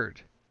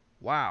 word.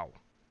 Wow.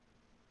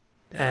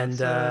 Yeah, and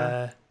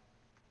that's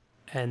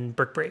and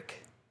Brick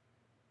Break.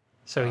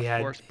 So he of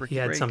had course he Bricky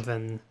had Break.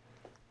 something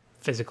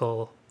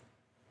physical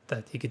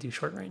that he could do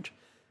short range.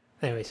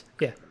 Anyways,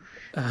 yeah,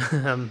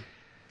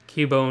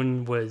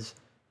 Cubone was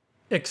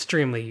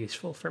extremely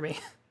useful for me.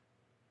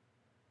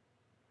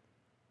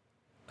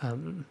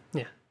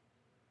 Yeah.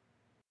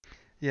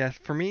 Yeah,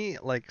 for me,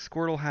 like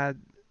Squirtle had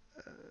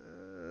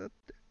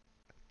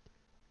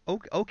uh,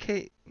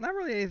 okay, not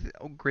really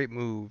great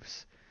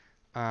moves.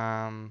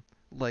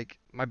 Like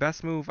my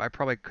best move I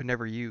probably could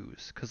never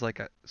use because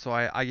so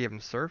I gave him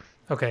Surf,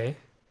 Okay.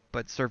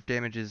 but Surf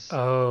damages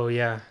Oh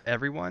yeah.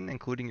 everyone,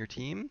 including your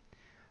team.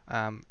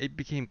 It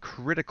became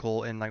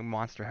critical in like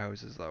monster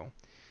houses though.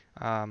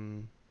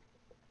 Um,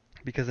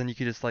 because then you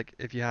could just like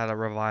if you had a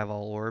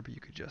revival orb, you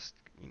could just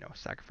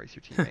sacrifice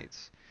your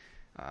teammates,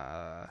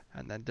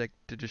 and then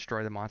to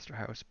destroy the monster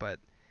house. But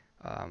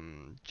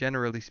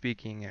generally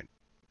speaking, it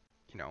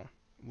you know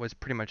was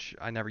pretty much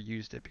I never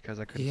used it because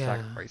I couldn't Yeah,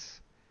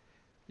 sacrifice.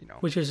 You know,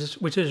 which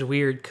is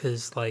weird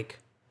because like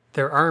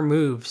there are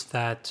moves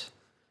that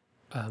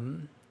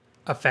um,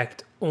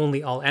 affect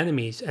only all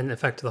enemies and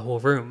affect the whole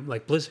room,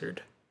 like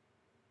Blizzard.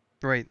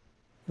 right?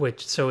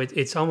 Which so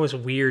it's almost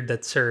weird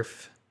that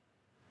Surf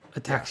Yeah.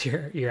 attacks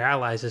your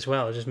allies as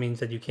well. It just means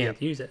that you Yep.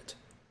 can't use it.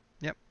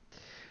 Yep.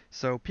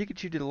 So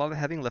Pikachu did a lot of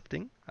heavy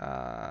lifting.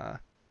 I'm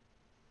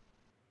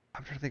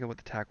trying to think of what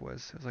the attack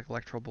was. It was like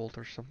Electro Bolt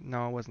or something.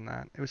 No, it wasn't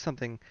that. It was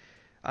something.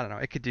 I don't know.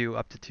 It could do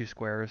up to 2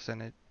 squares,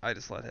 and I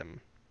just let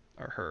him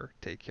or her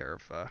take care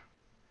of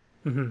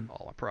Hmm.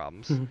 all my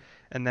problems. Hmm.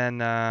 And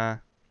then, oh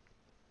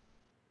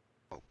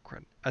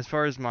crud. As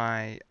far as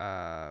my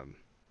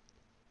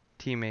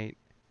teammate,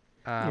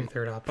 Your um,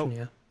 third option, about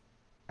yeah.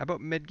 about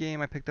mid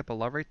game, I picked up a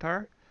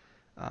Loveratar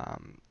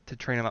to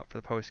train him up for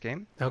the post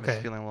game. I was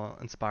Okay. feeling a little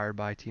inspired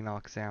by Team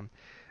Alakazam.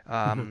 Hmm.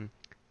 Um,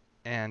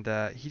 and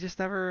he just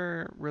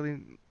never really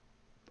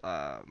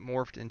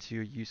morphed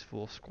into a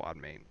useful squad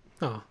mate.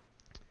 Oh,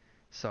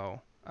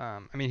 So, I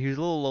mean, he was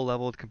a little low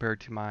leveled compared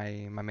to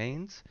my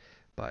mains,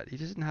 but he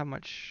doesn't have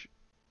much,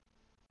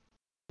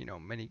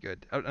 many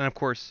good. And of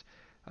course,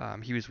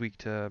 he was weak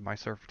to my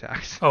surf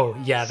attacks. oh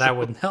yeah, So, that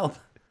wouldn't help.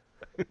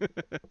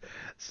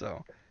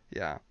 so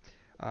yeah.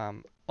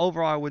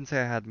 Overall, I wouldn't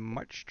say I had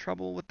much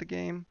trouble with the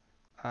game.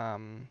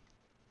 Um,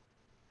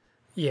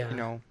 you Yeah,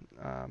 know,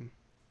 um,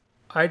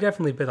 I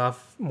definitely bit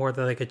off more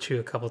than I could chew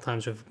a couple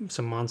times with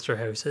some monster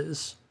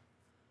houses.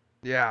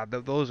 yeah,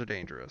 those are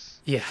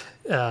dangerous. Yeah.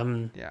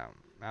 Um, Yeah,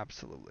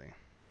 absolutely.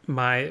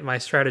 my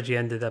strategy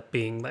ended up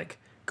being like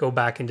go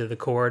back into the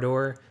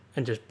corridor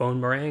and just bone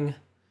meringue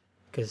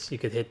because you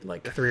could hit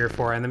like 3 or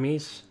 4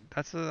 enemies.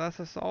 That's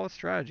a solid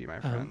strategy, my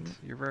friend. Um,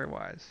 You're very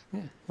wise.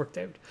 yeah, worked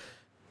out.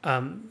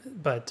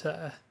 But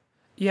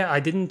yeah,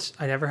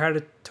 I never had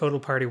a total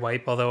party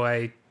wipe, although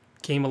I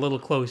came a little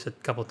close a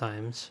couple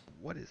times.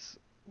 What am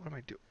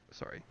I doing?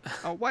 Sorry.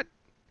 Oh, what?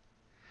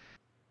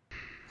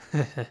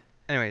 uh,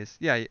 Anyways,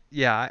 yeah.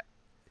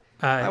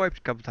 I wiped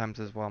a couple times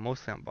as well,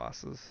 mostly on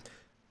bosses.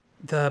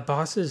 the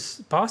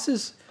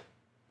bosses,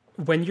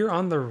 when you're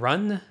on the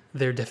run,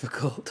 they're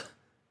difficult.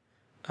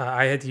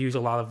 I had to use a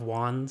lot of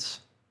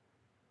wands.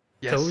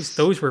 Those Yes.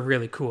 those were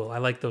really cool. I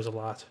like those a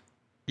lot.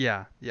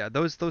 Yeah.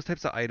 Those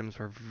types of items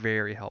were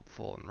very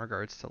helpful in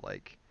regards to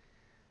like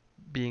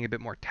being a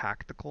bit more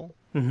tactical,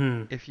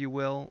 Mm-hmm. if you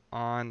will,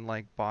 on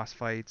like boss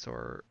fights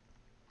or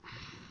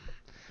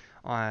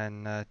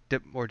on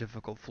more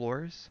difficult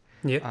floors.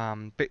 Yep.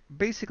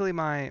 Basically,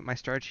 my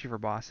strategy for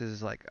bosses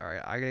is like, all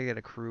right, I gotta get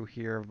a crew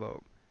here of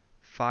about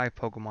 5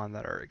 Pokemon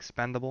that are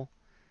expendable,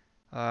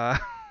 uh,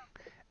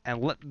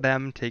 and let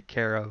them take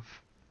care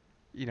of,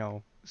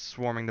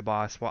 swarming the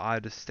boss while I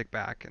just stick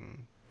back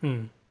and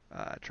Hmm.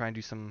 try and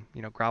do some,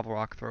 gravel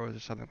rock throws or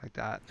something like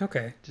that,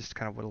 Okay. just to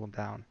kind of whittle them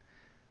down.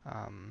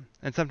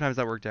 And sometimes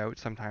that worked out,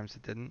 sometimes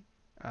it didn't.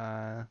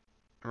 In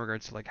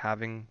regards to like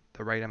having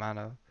the right amount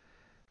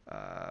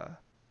uh,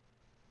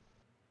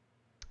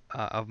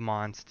 of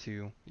mons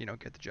to,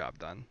 get the job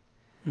done.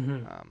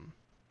 Mm-hmm. Um,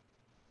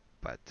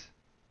 but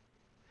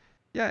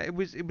yeah, it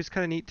was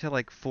kind of neat to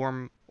like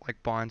form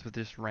like bonds with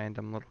just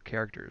random little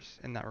characters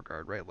in that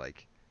regard, right?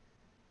 Like,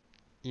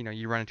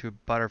 you run into a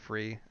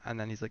Butterfree, and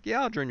then he's like,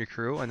 "Yeah, I'll join your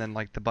crew," and then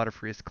like the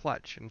Butterfree is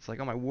clutch, and it's like,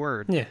 "Oh my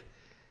word!" Yeah.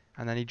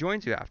 And then he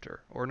joins you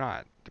after, or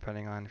not,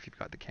 depending on if you've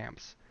got the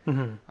camps.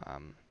 Mm-hmm.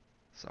 Um,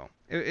 so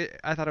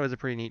I thought it was a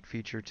pretty neat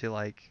feature to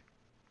like,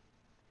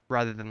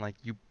 rather than like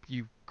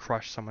you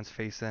crush someone's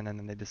face in and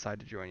then they decide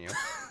to join you.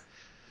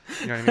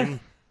 You know what I mean?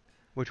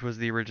 Which was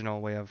the original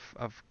way of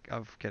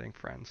getting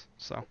friends.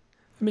 So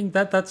I mean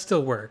that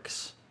still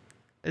works.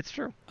 it's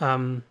true.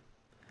 Um,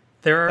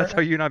 there That's how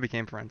are you and I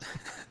became friends.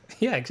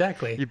 yeah,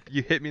 exactly.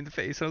 You hit me in the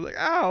face, and I was like,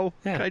 "Ow!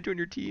 Yeah, Can I join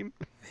your team?"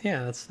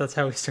 yeah. That's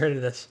how we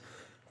started this.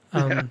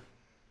 Yeah. Um,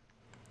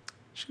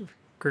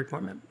 Great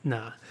moment.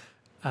 Nah.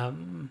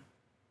 Um,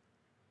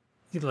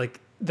 like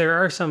there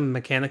are some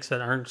mechanics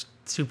that aren't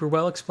super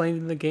well explained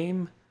in the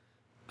game.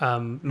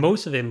 Mhm.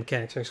 Most of the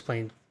mechanics are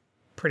explained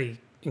pretty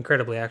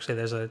incredibly. Actually,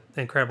 there's an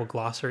incredible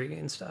glossary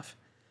and stuff.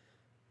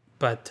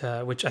 But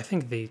which I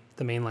think the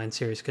mainline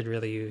series could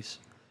really use.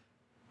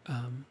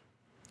 Um,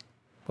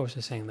 what was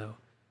I saying though?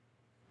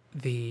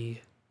 The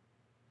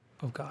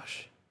oh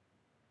gosh,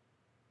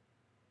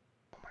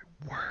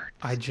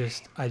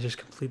 Words. I just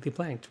completely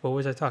blanked. What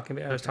was I talking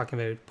about? I was Okay. talking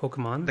about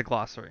Pokemon The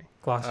glossary.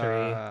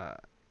 glossary. Uh,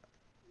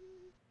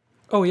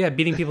 Oh yeah,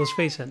 beating people's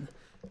face in.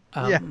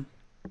 yeah. Um,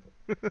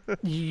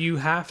 you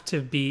have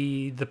to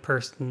be the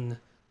person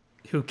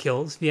who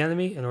kills the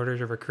enemy in order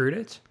to recruit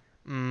it,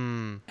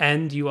 Mm.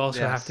 and you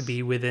also have to Yes.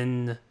 be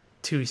within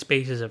 2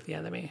 spaces of the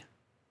enemy.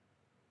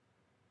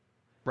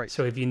 Right.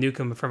 So if you nuke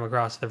them from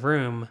across the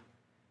room,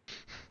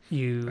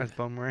 you As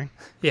Boomerang.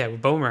 yeah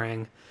with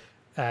boomerang,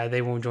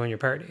 they won't join your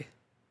party.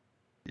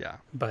 Yeah.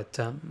 But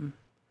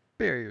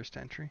Barriers to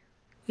entry.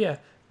 Yeah,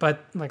 but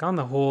like on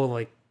the whole,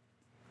 like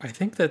I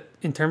think that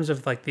in terms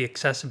of like the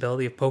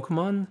accessibility of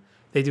Pokemon,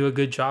 they do a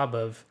good job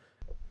of.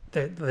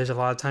 There's a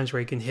lot of times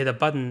where you can hit a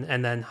button and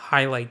then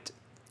highlight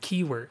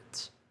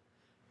keywords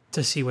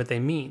to see what they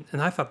mean,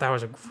 and I thought that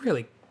was a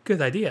really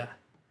good idea.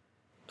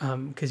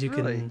 Because you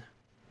Really? can,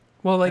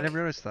 well, I never like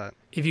noticed that.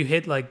 if you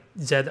hit like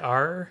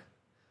ZR,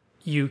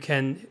 you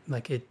can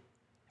like it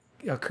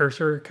a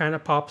cursor kind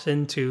of pops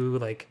into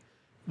like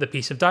the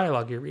piece of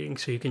dialogue you're reading,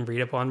 so you can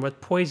read up on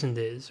what poisoned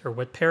is or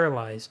what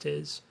paralyzed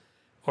is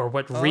or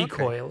what Oh, okay.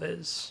 recoil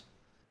is.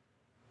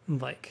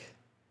 Like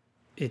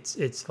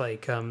it's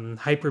like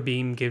hyper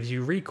beam gives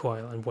you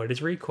recoil, and what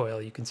is recoil?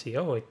 You can see,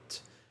 oh,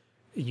 it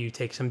you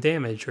take some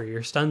damage or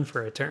you're stunned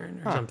for a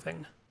turn or Huh.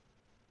 something.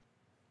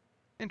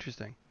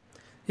 Interesting.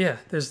 Yeah,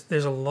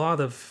 there's a lot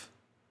of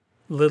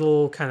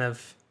little kind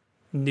of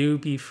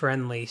newbie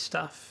friendly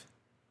stuff.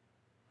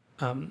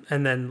 And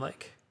then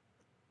like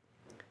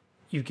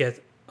you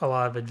get a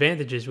lot of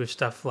advantages with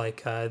stuff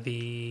like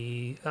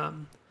the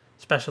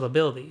special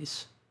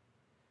abilities,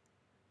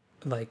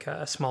 like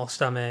small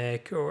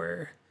stomach,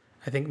 or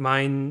I think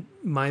my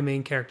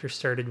main character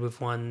started with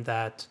one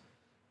that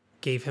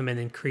gave him an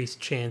increased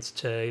chance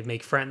to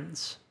make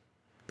friends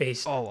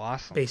based Oh,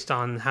 awesome. based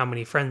on how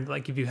many friends.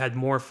 Like if you had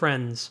more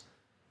friends,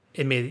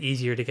 it made it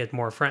easier to get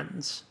more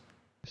friends.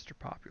 Mr.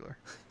 Popular.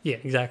 Yeah,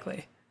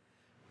 exactly.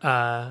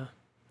 Uh,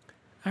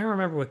 I don't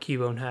remember what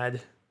Cubone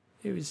had.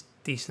 It was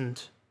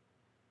decent.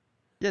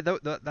 Yeah,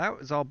 that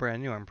was all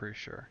brand new, I'm pretty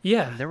sure.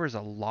 Yeah, And there was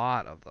a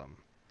lot of them.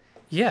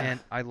 yeah, And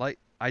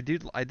I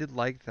did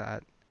like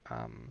that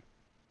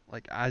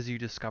like as you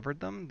discovered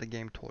them, the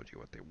game told you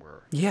what they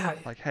were. yeah,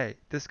 Like, hey,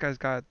 this guy's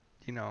got,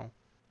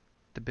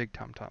 the big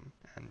tum tum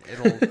and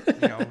it'll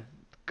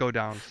go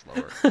down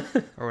slower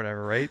or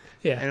whatever, right?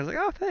 yeah, And it was like,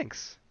 "Oh,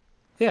 thanks."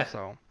 yeah,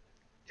 So,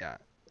 yeah.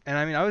 And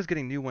I mean, I was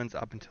getting new ones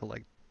up until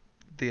like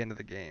the end of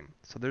the game.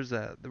 So there was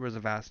a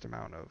vast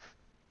amount of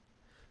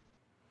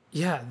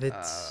yeah.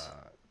 That's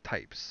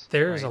types,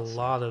 there's a right? So,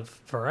 lot of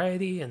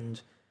variety, and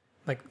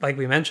like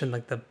we mentioned,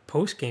 like the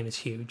post game is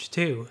huge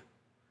too.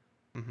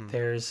 mhm.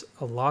 There's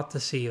a lot to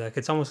see. Like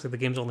it's almost like the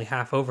game's only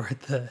half over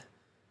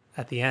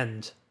at the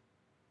end.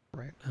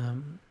 Right.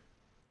 Um,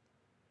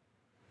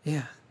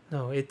 yeah,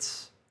 no,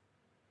 it's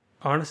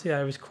honestly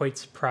I was quite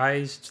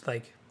surprised,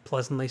 like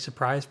pleasantly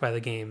surprised by the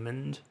game,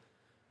 and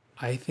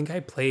I think I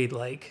played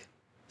like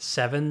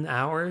 7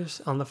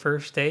 hours on the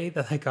first day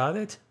that I got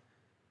it.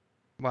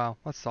 Wow,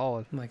 that's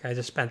solid. Like I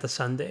just spent a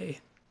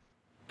Sunday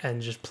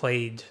and just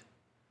played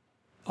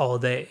all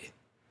day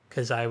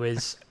because I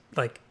was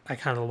like I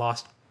kind of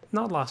lost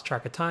not lost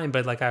track of time,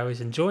 but like I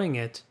was enjoying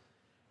it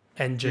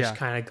and just Yeah.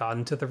 kind of got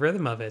into the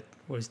rhythm of it.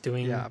 Was Yeah,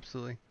 doing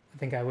absolutely. I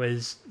think I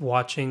was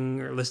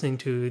watching or listening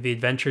to the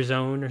Adventure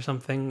Zone or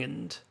something,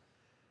 and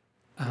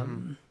Mhm.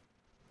 um,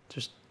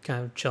 just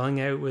kind of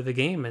chilling out with the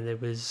game, and it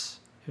was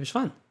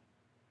fun.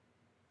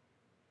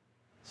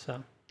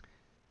 So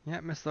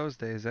Yeah, miss those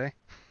days, eh?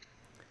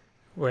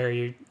 where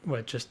you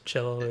what just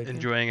chill with the game.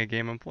 Enjoying a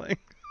game I'm playing.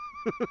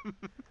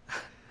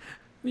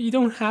 You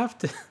don't have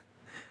to.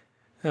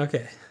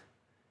 Okay.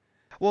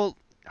 Well,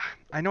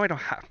 I know I don't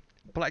have,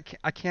 but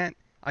I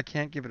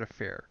can't give it a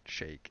fair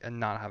shake and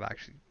not have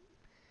actually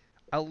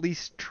at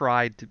least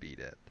tried to beat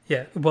it.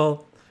 Yeah.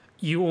 Well,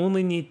 you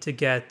only need to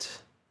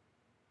get.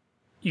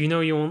 You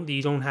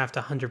don't have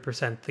to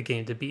 100% the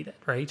game to beat it,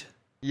 right?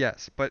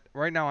 Yes, but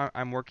right now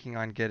I'm working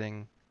on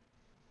getting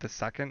the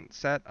second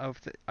set of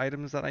the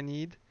items that I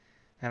need,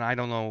 and I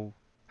don't know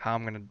how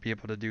I'm gonna be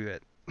able to do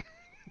it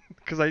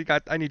because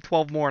I need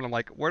 12 more, and I'm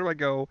like, where do I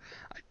go?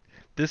 I,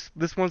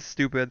 this one's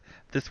stupid.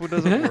 This one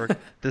doesn't work.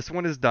 This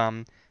one is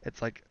dumb.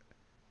 It's like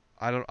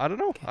I don't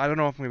know. Okay. I don't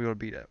know if I'm gonna be able to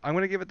beat it. I'm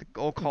gonna give it the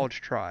old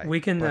college try,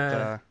 We can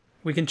but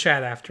we can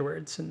chat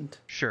afterwards and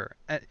sure.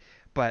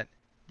 But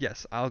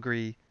yes, I'll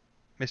agree.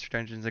 Mr.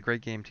 Dungeon's a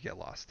great game to get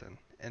lost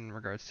in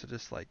regards to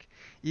just like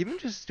even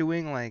just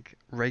doing like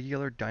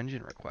regular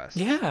dungeon requests.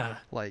 yeah.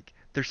 Like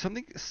there's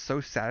something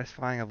so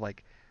satisfying of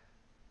like,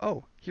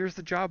 oh, here's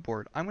the job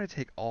board. I'm gonna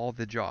take all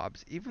the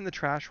jobs, even the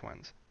trash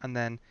ones, and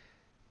then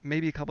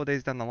maybe a couple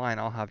days down the line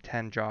I'll have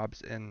 10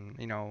 jobs in,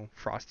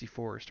 Frosty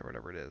Forest or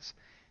whatever it is.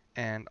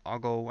 And I'll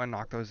go and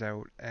knock those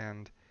out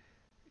and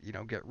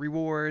get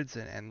rewards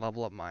and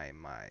level up my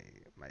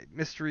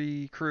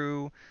mystery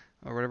crew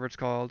or whatever it's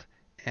called.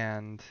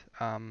 And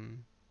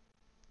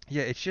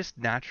yeah, it's just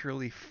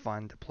naturally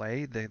fun to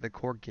play. The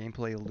core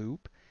gameplay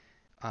loop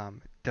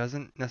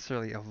doesn't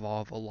necessarily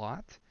evolve a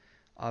lot,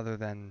 other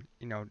than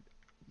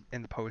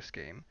in the post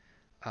game,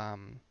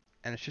 and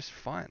it's just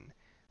fun.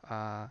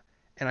 Uh,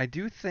 and I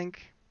do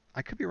think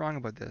I could be wrong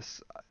about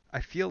this.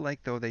 I feel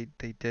like though they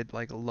did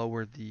like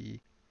lower the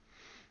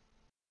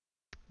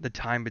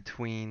time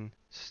between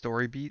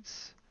story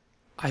beats,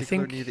 I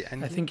particularly near think the I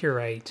ending. think you're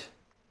right.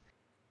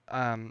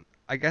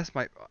 I guess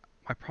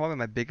probably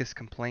my biggest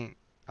complaint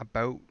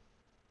about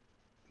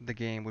the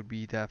game would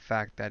be the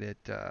fact that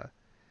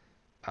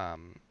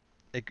um,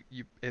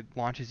 it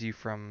launches you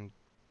from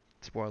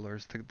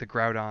spoilers the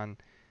Groudon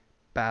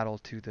battle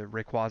to the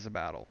Rayquaza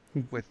battle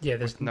with Yeah,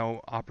 there's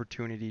no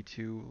opportunity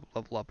to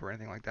level up or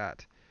anything like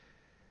that.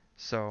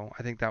 So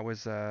I think that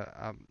was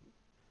a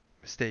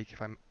mistake,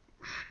 if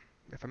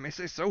I may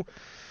say so.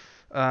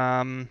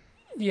 Um,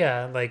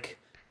 yeah, like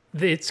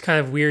it's kind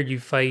of weird. You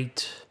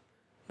fight,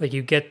 like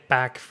you get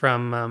back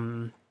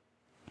from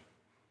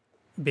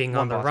being on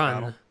one the boss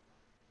battle. run,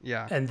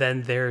 Yeah. and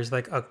then there's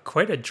like a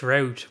quite a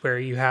drought where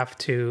you have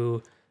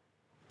to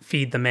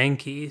feed the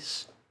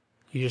mankeys.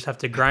 You just have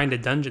to grind a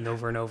dungeon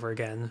over and over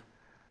again.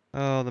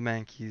 Oh, the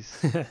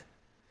Mankeys.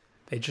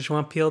 They just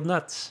want peeled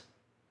nuts.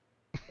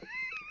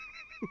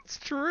 It's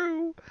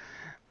true.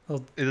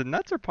 Well, Is it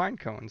nuts or pine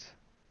cones?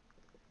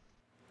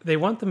 they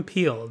want them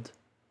peeled.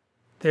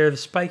 They're the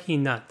spiky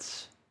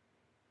nuts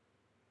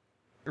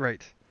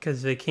Right.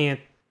 because they can't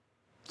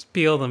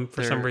peel them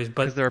for some They're reason.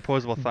 because they're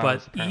opposable thumbs.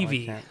 But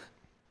Apparently, can't.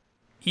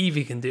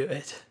 Eevee can do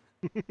it.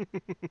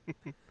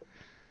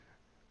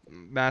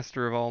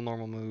 Master of all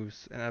normal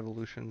moves and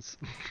evolutions.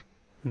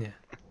 Yeah.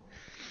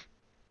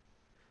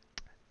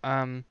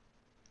 Um,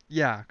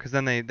 yeah, because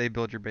then they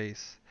build your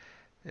base.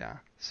 Yeah.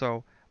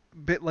 So,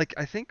 but like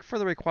I think for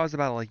the Rayquaza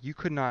battle, like you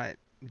could not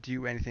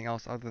do anything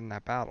else other than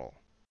that battle.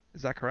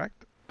 Is that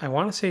correct? I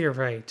want to say you're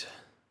right.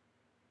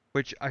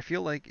 Which I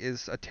feel like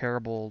is a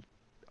terrible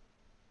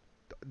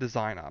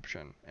design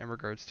option in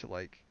regards to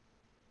like,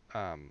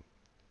 um,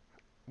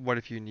 what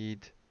if you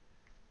need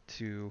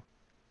to?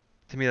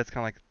 To me, that's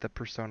kind of like the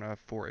Persona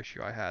 4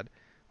 issue I had.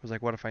 Was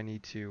like, what if I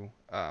need to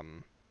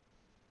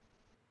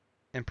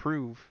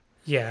improve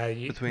Yeah,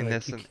 between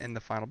this and the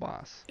final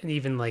boss? and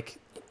even like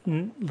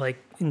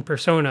in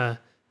Persona,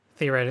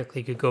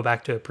 theoretically, you could go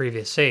back to a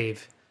previous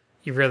save.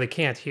 You really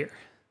can't here.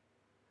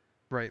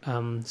 Right.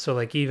 So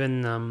like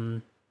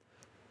even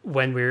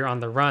when we were on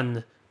the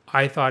run,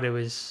 I thought it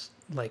was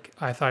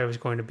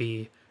going to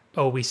be,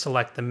 oh, we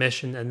select the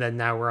mission and then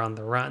now we're on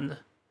the run,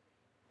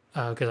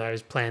 because I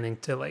was planning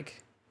to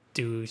like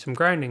do some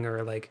grinding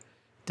or like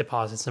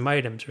deposit some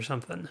items or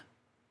something.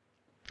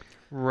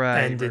 Right.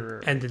 And Right. it Right.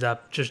 Right. ended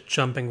up just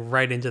jumping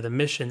right into the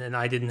mission, and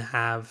I didn't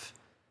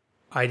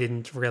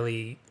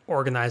really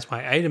organize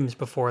my items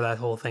before that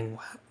whole thing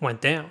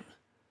went down.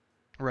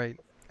 Right.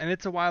 And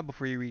it's a while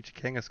before you reach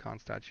Kangaskhan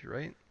statue,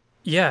 right?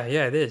 Yeah,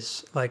 yeah, it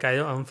is. Like I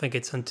don't think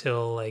it's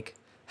until like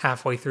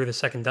halfway through the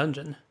second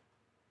dungeon.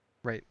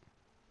 Right.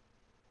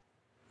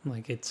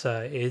 Like it's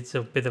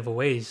a bit of a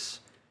ways,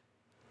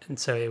 and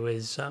so it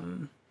was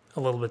a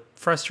little bit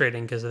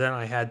frustrating because then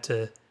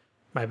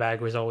my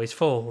bag was always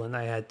full, and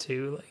I had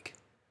to like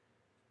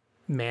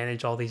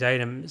manage all these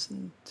items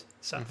and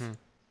stuff. Mhm.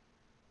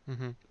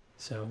 Mhm.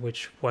 So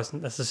which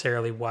wasn't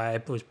necessarily why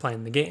I was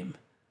playing the game.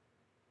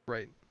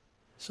 Right.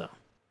 So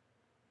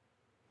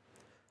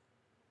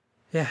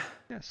yeah,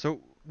 Yeah. So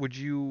would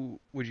you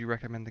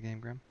recommend the game,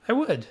 Graham? I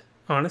would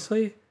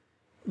honestly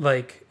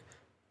like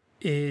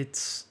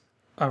it's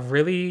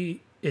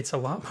it's a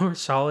lot more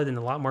solid and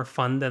a lot more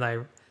fun than I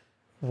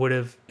would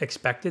have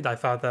expected. I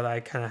thought that I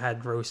kind of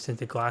had rose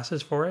tinted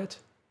glasses for it.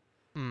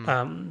 Hmm.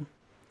 Um,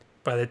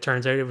 but it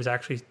turns out it was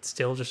actually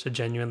still just a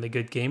genuinely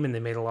good game, and they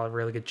made a lot of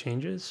really good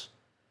changes.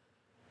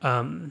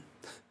 Um,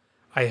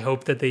 I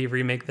hope that they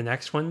remake the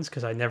next ones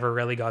because I never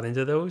really got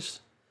into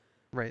those.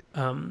 Right.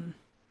 Um,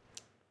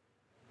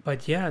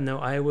 but yeah, no,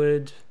 I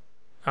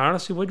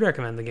honestly would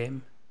recommend the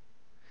game.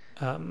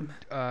 Um,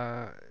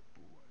 Uh,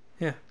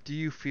 yeah, do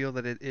you feel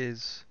that it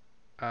is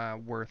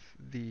worth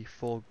the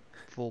full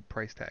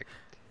price tag?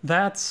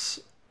 that's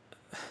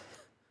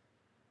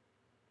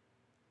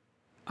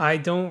I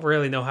don't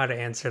really know how to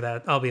answer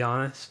that. I'll be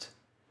honest.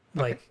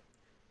 Okay. Like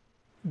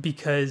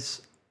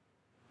because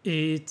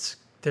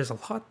there's a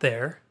lot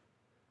there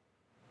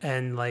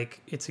and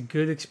like it's a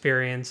good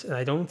experience and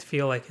I don't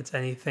feel like it's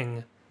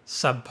anything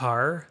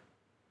subpar.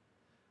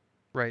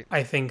 Right.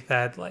 I think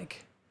that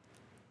like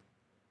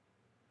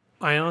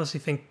I honestly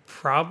think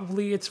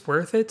probably it's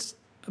worth it,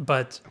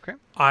 but Okay.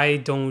 I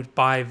don't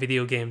buy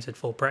video games at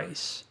full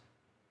price.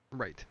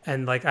 Right.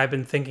 And like I've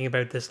been thinking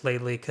about this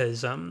lately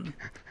cuz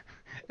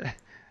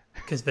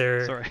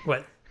they're Sorry.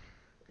 what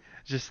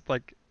Just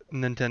like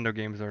Nintendo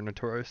games are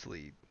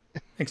notoriously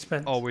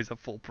expense. always a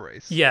full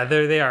price. Yeah,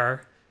 they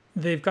are.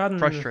 They've gotten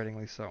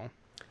Frustratingly so.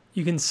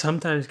 You can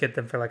sometimes get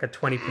them for like a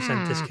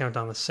 20% discount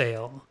on a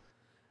sale.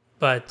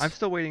 But I'm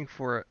still waiting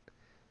for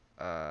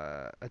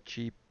a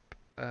cheap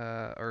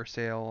or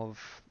sale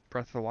of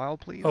Breath of the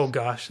Wild, please. oh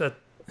gosh, that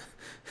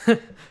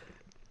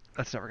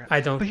That's never gonna.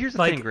 I don't But here's the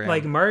like thing, Graham.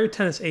 like Mario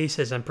Tennis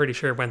Aces, I'm pretty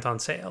sure went on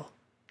sale.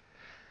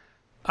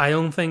 I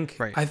don't think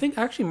Right. I think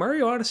actually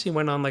Mario Odyssey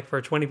went on like for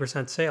a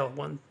 20% sale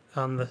one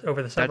on the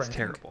over the summer. That's I think.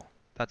 terrible.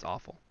 That's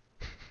awful.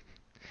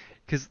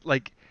 Because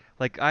like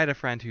I had a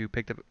friend who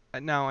picked up.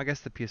 Now I guess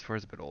the PS4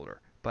 is a bit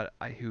older, but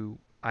I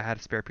had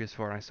a spare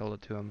PS4 and I sold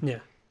it to him, Yeah.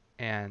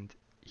 and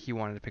he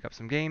wanted to pick up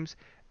some games,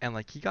 and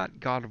like he got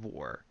God of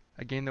War,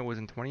 a game that was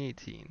in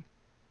 2018,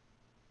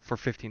 for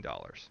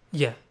 $15,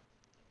 Yeah.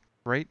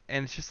 right?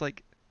 And it's just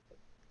like,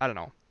 I don't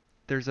know.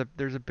 There's a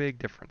big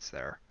difference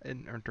there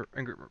in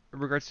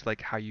regards to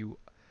like how your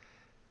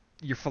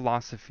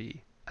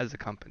philosophy as a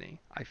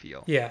company, I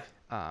feel. Yeah.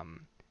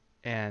 Um,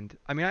 and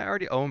I mean, I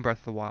already own Breath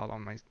of the Wild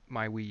on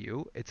my Wii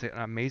U. It's an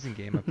amazing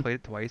game. I've played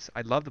it twice.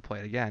 I'd love to play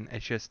it again.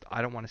 It's just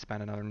I don't want to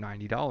spend another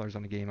 $90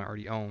 on a game I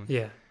already own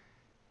Yeah.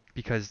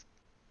 because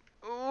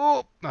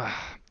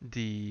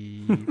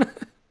the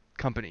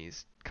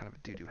company's kind of a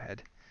doo-doo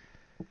head.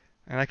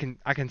 And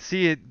I can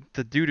see it.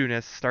 The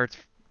doo-doo-ness starts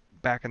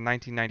back in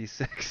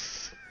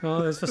 1996.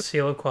 Well, there's the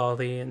seal of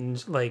quality,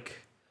 and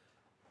like,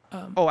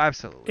 Oh,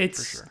 absolutely, for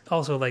it's sure.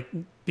 also like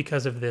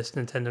because of this,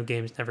 Nintendo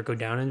games never go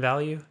down in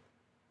value.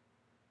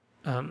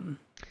 Um,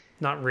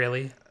 Not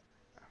really.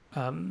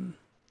 Um,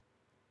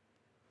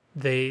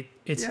 they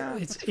Yeah,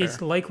 it's that's it's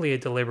fair. likely a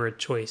deliberate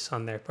choice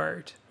on their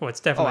part. Well, it's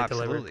Oh, definitely a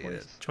deliberate absolutely it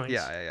is. Yeah, choice.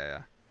 yeah, yeah,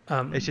 yeah. It's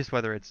Um, just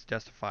whether it's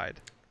justified.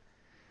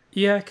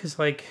 yeah, because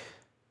like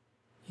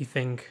you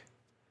think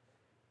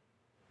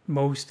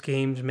most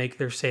games make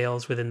their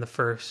sales within the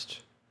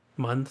first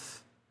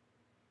month.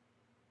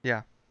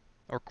 Yeah,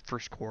 or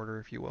first quarter,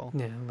 if you will.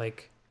 Yeah,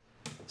 like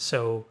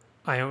so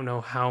I don't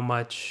know how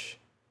much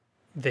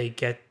they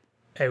get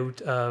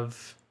out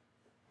of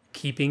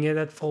keeping it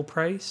at full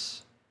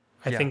price.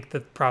 I Yeah, think the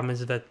problem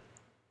is that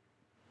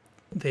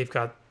they've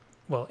got,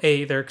 well,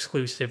 A, they're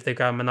exclusive. They've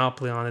got a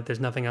monopoly on it. There's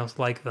nothing else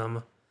like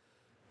them.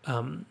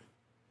 Um,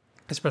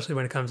 Especially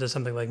when it comes to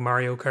something like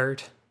Mario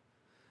Kart.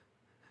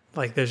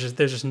 Like there's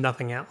just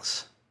nothing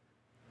else.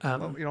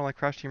 well, Um, you don't like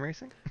Crash Team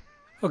Racing?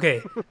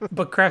 okay,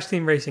 but Crash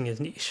Team Racing is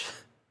niche.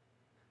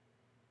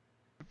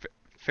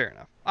 Fair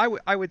enough.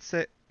 I would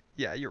say,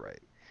 yeah, you're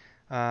right.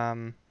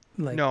 Um,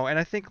 Like no, and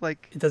I think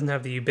like, it doesn't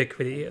have the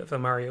ubiquity of a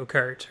Mario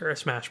Kart or a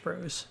Smash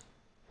Bros.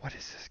 what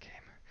is this game?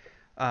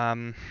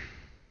 Um,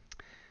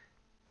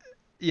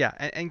 yeah,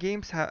 and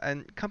games have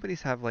and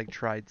companies have like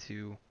tried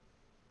to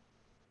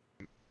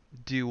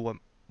do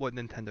what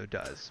Nintendo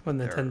does Well,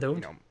 with their,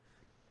 Nintendo.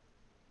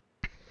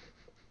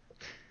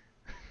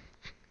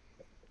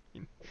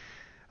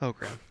 oh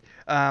crap.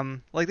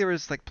 Like there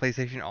was like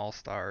PlayStation All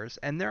Stars,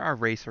 and there are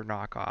racer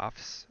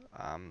knockoffs.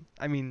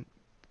 I mean,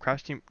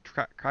 Crash Team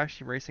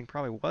Racing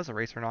probably was a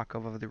racer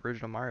knockoff of the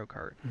original Mario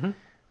Kart. Hmm.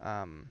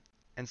 Um,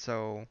 and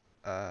so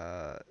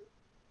uh,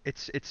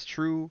 it's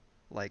true.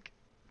 Like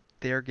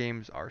their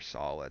games are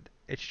solid.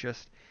 It's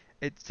just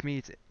it's to me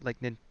it's like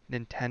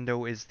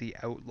Nintendo is the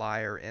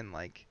outlier in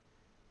like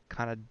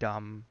kind of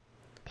dumb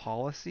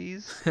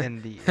policies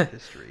in the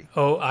industry.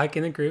 Oh, I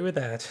can agree with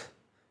that.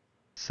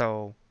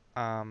 So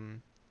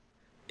um,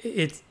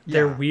 It's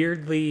they're yeah,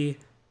 weirdly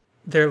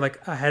they're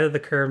like ahead of the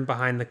curve and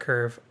behind the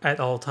curve at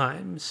all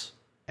times.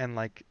 and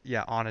like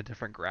yeah, on a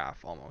different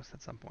graph almost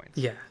at some points.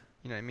 Yeah.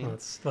 You know what I Well, mean?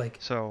 it's like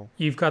So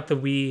you've got the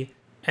Wii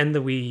and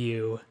the Wii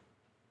U,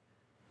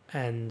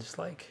 and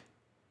like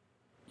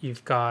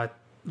you've got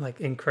like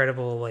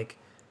incredible like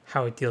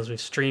how it deals with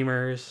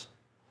streamers,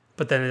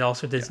 but then it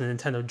also does yeah, the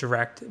Nintendo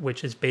Direct,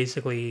 which is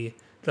basically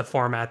the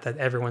format that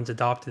everyone's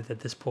adopted at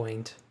this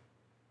point.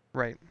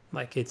 right.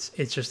 Like it's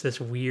just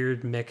this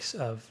weird mix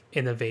of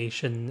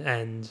innovation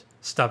and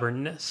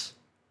stubbornness.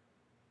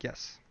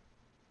 Yes.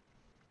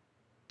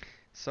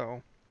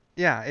 So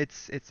yeah,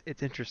 it's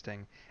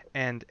interesting,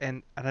 and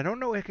I don't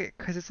know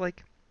because it's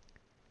like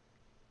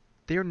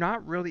they're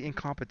not really in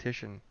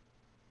competition,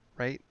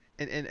 right?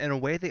 In a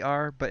way they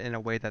are, but in a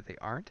way that they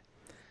aren't.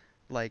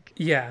 Like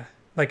Yeah,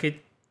 like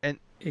and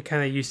it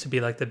kind of used to be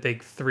like the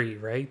big three,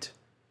 right?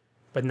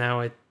 But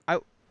now I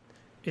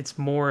it's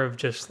more of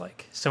just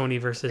like Sony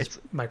versus it's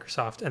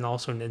Microsoft and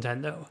also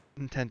Nintendo.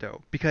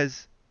 Nintendo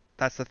because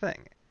that's the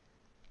thing.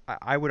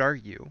 I would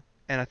argue,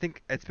 and I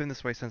think it's been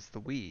this way since the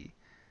Wii,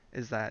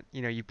 is that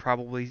you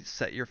probably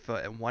set your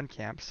foot in one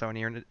camp,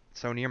 Sony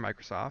or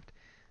Microsoft,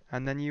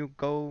 and then you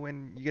go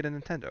and you get a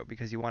Nintendo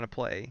because you want to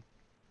play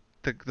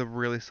the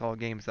really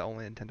solid games that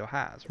only Nintendo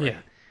has, Yeah,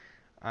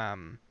 right?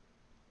 Um,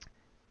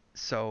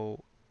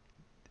 so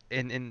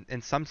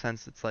in some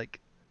sense, it's like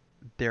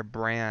their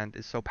brand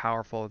is so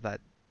powerful that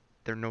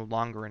they're no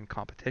longer in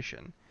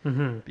competition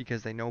hmm,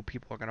 because they know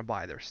people are going to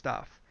buy their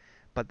stuff,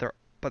 but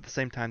at the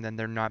same time, then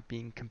they're not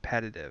being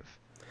competitive.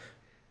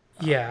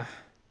 yeah, Um,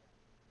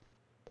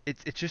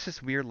 it's just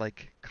this weird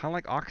like kind of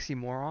like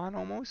oxymoron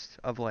almost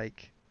of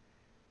like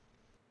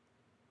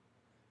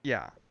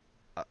yeah,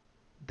 uh,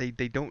 they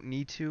don't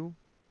need to,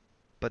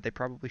 but they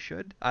probably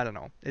should. I don't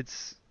know.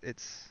 It's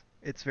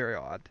very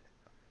odd.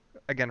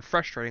 Again,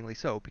 frustratingly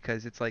so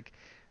because it's like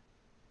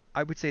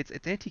I would say it's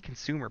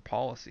anti-consumer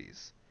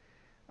policies.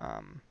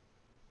 Um,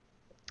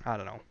 I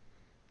don't know.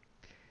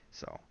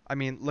 So I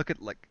mean, look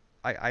at like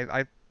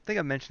I think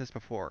I mentioned this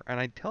before, and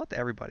I tell it to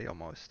everybody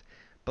almost,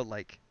 but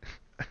like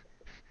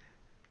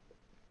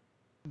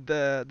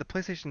the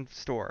PlayStation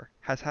Store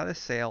has had a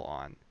sale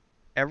on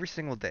every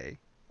single day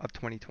of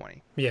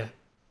 2020. yeah.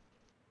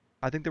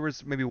 I think there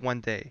was maybe one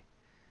day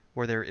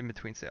where they're in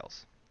between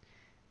sales.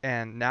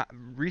 And now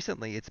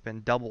recently it's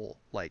been double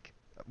like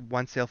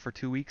one sale for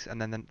 2 weeks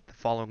and then the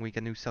following week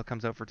a new sale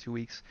comes out for 2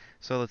 weeks.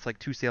 So it's like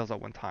two sales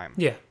at one time.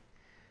 Yeah.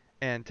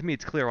 And to me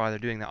it's clear why they're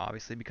doing that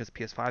obviously because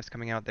PS5 is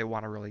coming out. They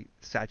want to really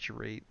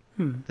saturate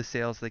Hmm. the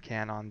sales they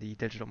can on the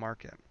digital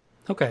market.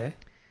 Okay.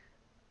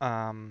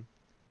 Um,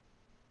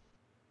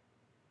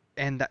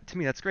 and that to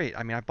me that's great.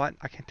 I mean, I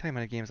can't tell you how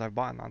many games I've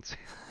bought on sale.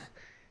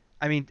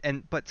 I mean,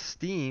 but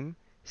Steam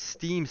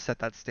set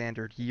that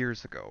standard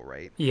years ago,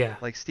 right? Yeah.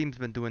 Like Steam's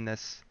been doing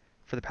this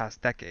for the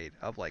past decade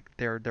of like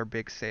their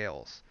big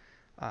sales,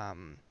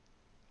 um,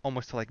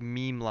 almost to like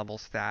meme level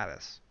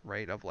status,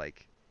 right? Of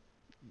like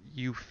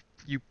you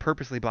you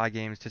purposely buy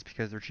games just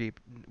because they're cheap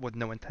with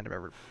no intent of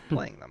ever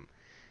playing them.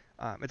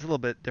 It's a little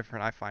bit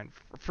different, I find,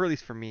 for at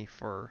least for me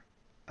for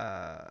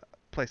uh,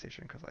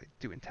 PlayStation because I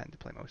do intend to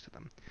play most of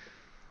them.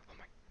 Oh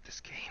my,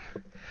 this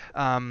game.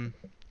 Um,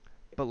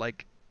 but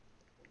like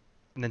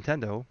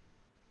Nintendo,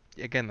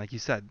 again, like you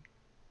said,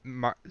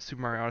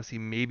 Super Mario Odyssey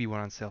maybe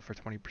went on sale for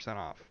 20%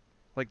 off.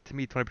 Like to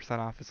me, 20%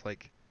 off is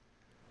like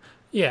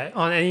Yeah,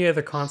 on any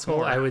other just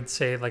console, I more. would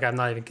say like I'm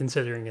not even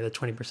considering it at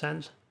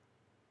 20%.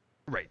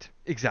 Right.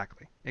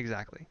 Exactly.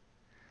 Exactly.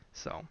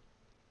 So,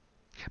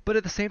 but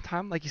at the same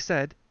time, like you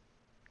said,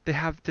 they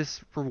have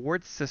this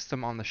reward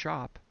system on the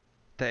shop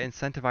that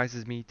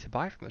incentivizes me to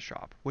buy from the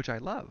shop, which I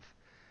love.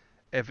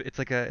 If it's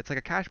like a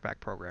cashback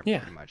program Yeah,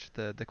 pretty much,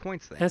 the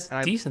coins thing. and it's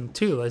And decent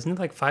too. Isn't it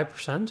like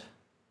 5%?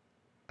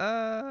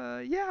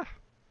 yeah.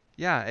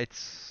 Yeah,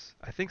 it's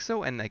I think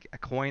so and like a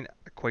coin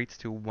equates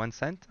to 1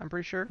 cent, I'm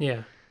pretty sure.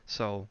 Yeah.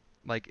 So,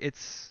 like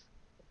it's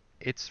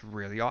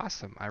really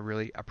awesome. I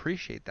really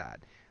appreciate that.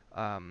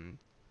 Um,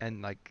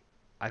 and like,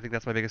 I think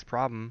that's my biggest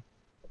problem.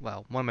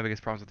 Well, one of my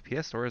biggest problems with the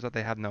PS Store is that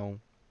they have no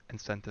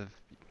incentive.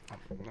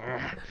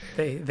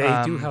 They do,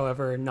 Um,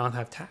 however, not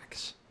have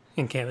tax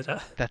in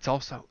Canada. that's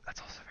also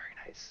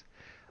very nice.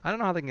 I don't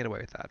know how they can get away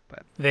with that,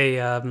 but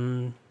They I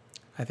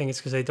think it's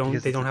because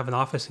because they it's don't have an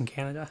office in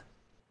Canada.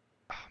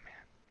 oh man,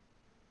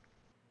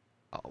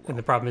 oh And well.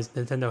 the problem is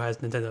Nintendo has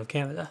Nintendo of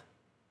Canada.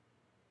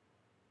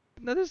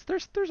 No,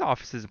 there's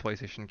offices in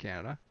PlayStation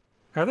Canada.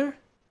 Are there?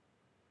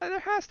 There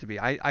has to be.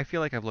 I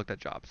feel like I've looked at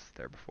jobs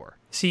there before.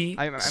 See,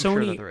 I'm sure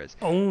that Sony there is.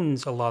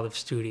 owns a lot of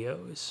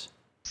studios.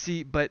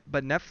 See, but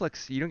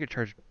Netflix, you don't get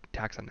charged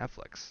tax on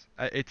Netflix.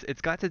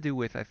 It's got to do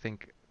with I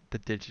think the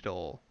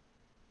digital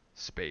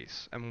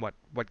space and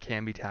what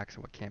can be taxed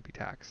and what can't be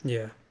taxed.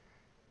 Yeah.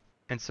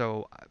 And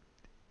so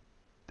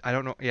I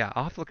don't know. Yeah,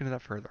 I'll have to look into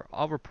that further.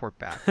 I'll report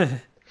back.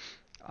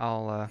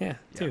 I'll Yeah,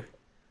 yeah. too.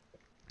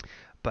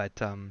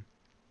 But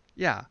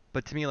yeah.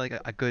 But to me, like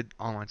a good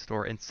online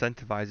store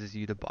incentivizes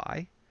you to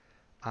buy.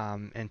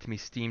 And to me,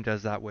 Steam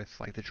does that with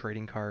like the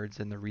trading cards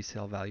and the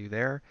resale value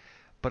there.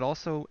 But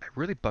also, it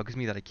really bugs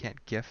me that I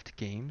can't gift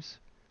games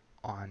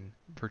on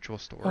virtual Oh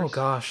stores.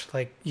 gosh,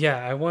 like yeah,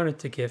 I wanted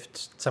to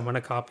gift someone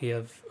a copy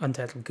of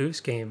Untitled Goose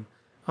Game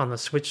on the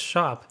Switch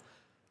shop.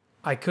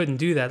 I couldn't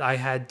do that. I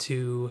had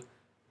to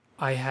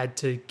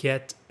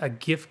get a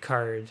gift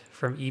card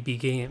from EB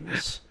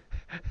Games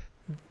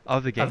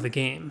Of the of game? the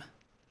game.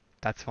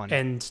 That's funny.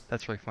 And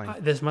That's really funny.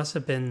 this must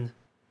have been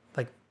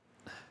like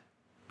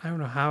I don't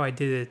know how I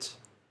did it,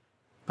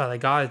 but I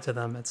got it to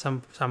them at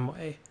some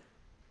way.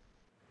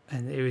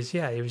 And it was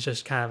yeah, it was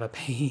just kind of a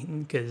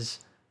pain because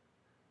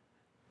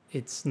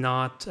it's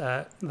not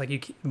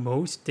like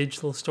most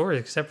digital stores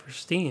except for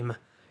Steam,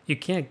 you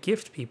can't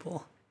gift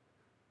people.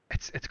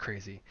 It's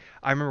crazy.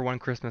 I remember one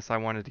Christmas I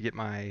wanted to get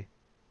my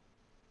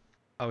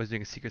I was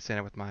doing a Secret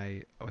Santa with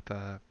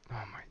oh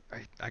my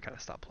I gotta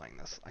stop playing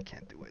this. I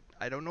can't do it.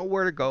 I don't know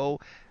where to go.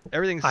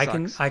 Everything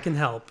sucks. I can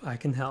help. I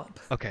can help.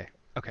 Okay.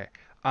 Okay.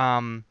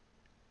 Um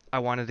I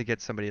wanted to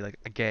get somebody like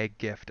a gag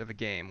gift of a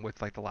game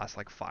with like the last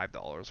like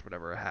 $5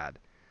 whatever I had.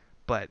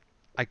 But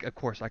of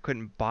course I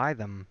couldn't buy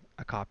them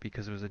a copy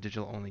because it was a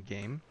digital only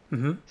game.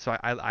 Hmm. So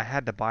I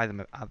had to buy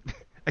them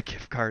a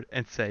gift card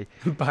and say,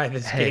 Buy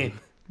this "Hey, game.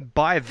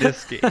 buy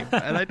this game."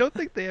 And I don't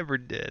think they ever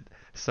did.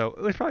 So it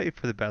was probably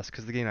for the best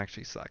because the game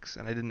actually sucks,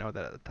 and I didn't know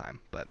that at the time.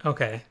 But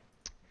Okay.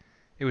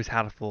 it was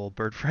Hatoful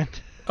Bird Friend,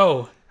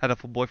 Oh,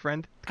 Hatoful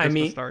Boyfriend, I Christmas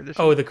mean, Star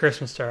Edition. oh, the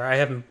Christmas Star. I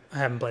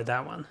haven't played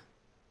that one.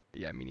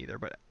 Yeah, me neither.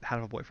 But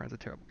Hatoful Boyfriend's a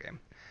terrible game.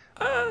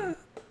 Uh,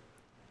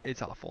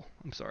 It's awful.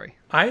 I'm sorry.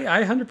 I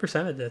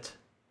 100%ed it.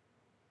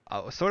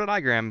 Oh, so did I,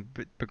 Graham,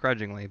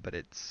 begrudgingly. But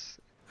it's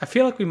I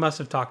feel like we must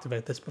have talked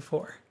about this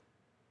before.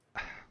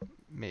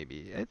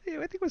 maybe I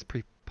think it was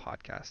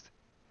pre-podcast.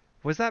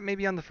 Was that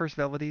maybe on the first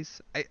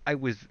Velveties?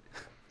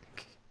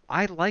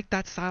 I like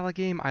that style of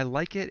game. I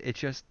like it. It's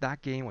just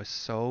that game was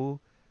so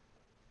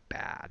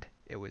bad.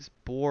 It was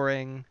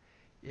boring.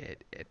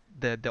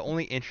 The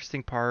only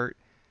interesting part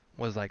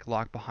was like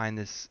locked behind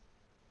this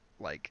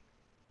like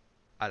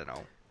I don't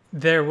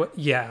know.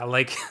 Yeah,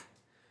 like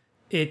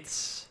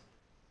it's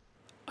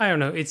I don't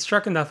know. It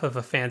struck enough of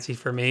a fancy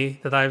for me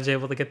that I was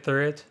able to get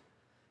through it.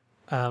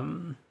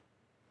 Um,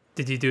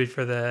 did you do it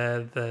for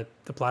the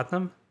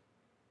platinum?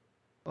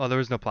 Well, there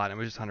was no platinum.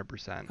 It was just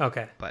 100%.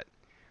 Okay. But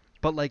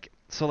like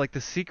so like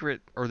the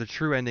secret or the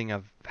true ending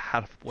of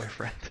How to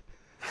Boyfriend,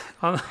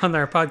 On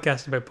our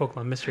podcast about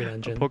Pokemon Mystery a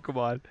Dungeon.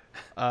 Pokemon.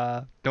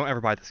 Don't ever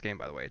buy this game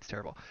by the way. It's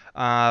terrible.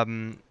 At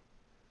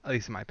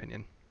least in my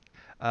opinion.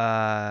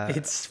 Uh,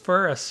 It's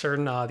for a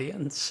certain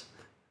audience,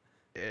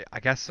 I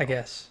guess I so.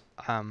 guess.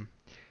 Um,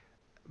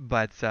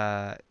 but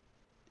yeah,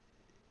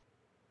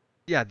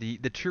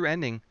 the true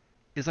ending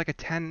is like a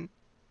 10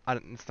 I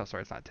don't. It's not,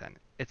 sorry, it's not 10.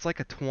 It's like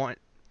a 20.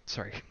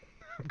 Sorry,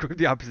 I'm going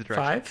the opposite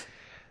direction. 5?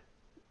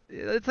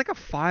 It's like a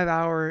 5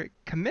 hour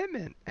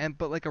commitment, and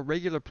but like a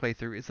regular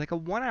playthrough is like a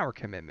 1 hour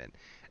commitment.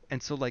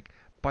 And so like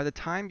by the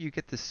time you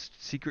get this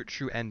secret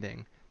true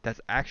ending,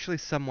 that's actually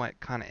somewhat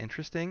kind of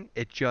interesting.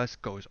 It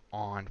just goes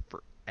on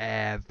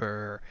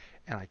forever,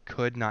 and I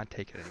could not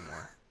take it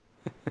anymore.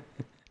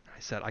 I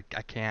said I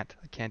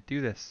can't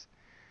do this,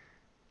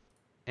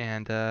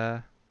 and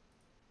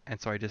and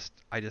so I just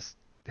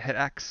hit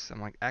X. I'm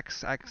like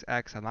X X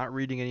X. I'm not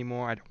reading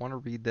anymore. I don't want to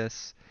read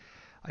this.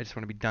 I just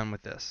want to be done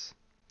with this.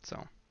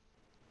 So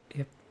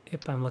Yep,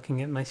 yep. I'm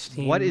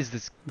what is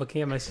this?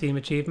 looking at my Steam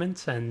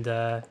achievements, and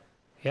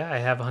yeah, I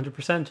have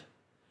 100%.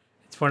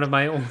 It's one of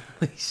my only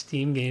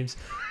Steam games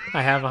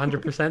I have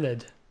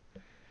 100%ed.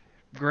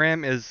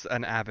 Graham is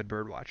an avid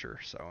bird watcher,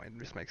 so it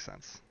just makes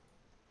sense.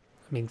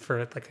 I mean, for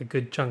like a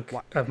good chunk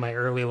What? of my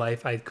early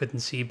life, I couldn't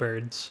see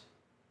birds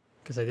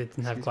because I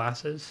didn't have Excuse me?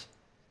 glasses.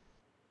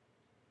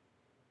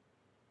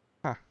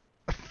 Huh.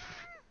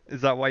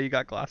 Is that why you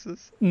got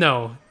glasses?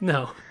 No,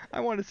 no. I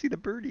want to see the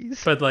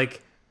birdies. But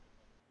like,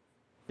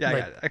 Yeah, I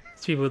like got it.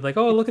 people would like,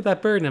 oh, look at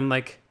that bird, and I'm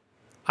like,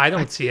 I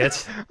don't see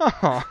it.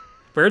 Oh.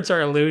 Birds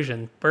are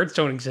illusion. Birds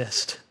don't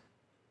exist.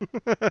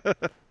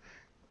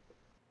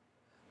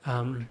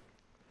 Um,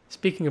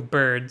 Speaking of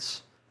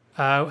birds,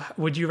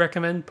 would you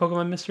recommend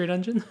Pokemon Mystery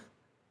Dungeon?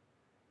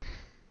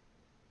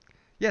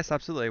 Yes,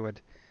 absolutely I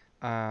would.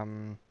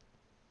 Um,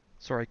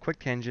 Sorry, quick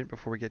tangent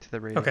before we get to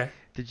the rating. Okay.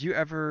 Did you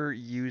ever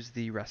use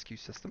the rescue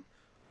system?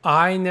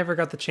 I never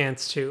got the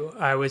chance to.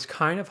 I was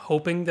kind of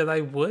hoping that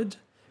I would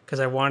because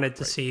I wanted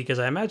to Right. see, because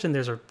I imagine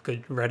there's a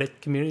good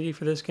Reddit community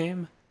for this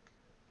game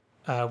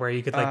where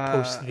you could like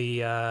post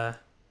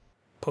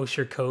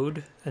your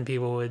code and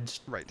people would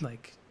Right.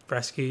 like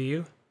rescue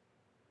you.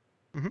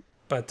 hmm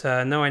But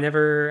no, I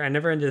never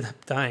ended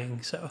up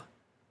dying. So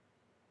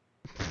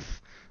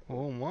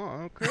Oh,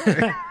 wow,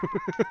 okay.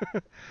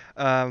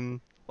 Well,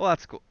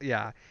 that's cool.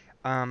 Yeah.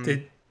 Um,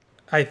 did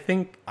I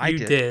think I you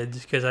did. did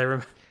because I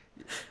remember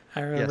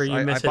Yes, you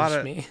I bought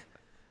messaged a me.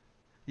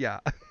 yeah.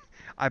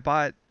 I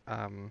bought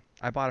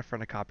a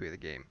friend a copy of the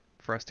game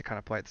for us to kind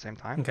of play at the same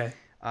time. Okay.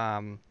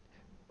 Um,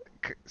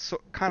 so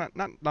kind of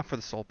not for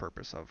the sole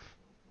purpose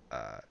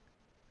uh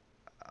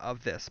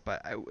of this,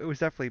 but it was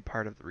definitely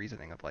part of the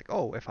reasoning of like,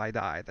 oh, if I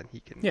die, then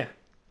he can Yeah.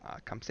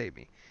 come save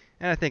me.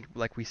 And I think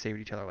like we saved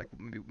each other like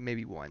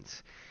maybe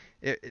once.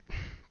 It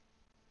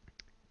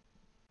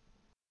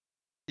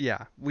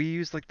Yeah, we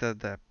used like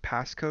the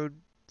passcode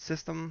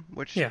system,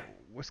 which Yeah.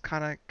 was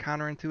kind of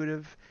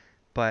counterintuitive,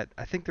 but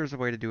I think there's a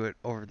way to do it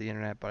over the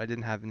internet, but I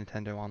didn't have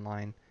Nintendo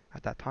Online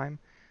at that time,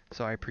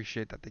 so I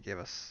appreciate that they gave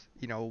us,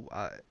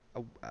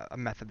 a, a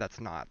method that's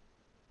not,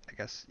 I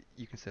guess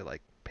you can say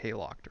like pay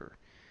locked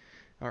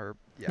or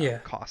yeah, Yeah.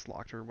 cost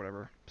locked or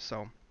whatever.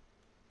 So,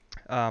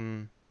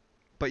 um,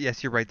 but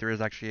yes, you're right. There is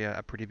actually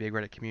a pretty big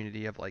Reddit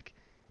community of like,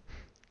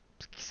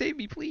 save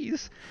me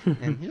please,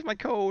 and here's my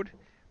code.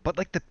 But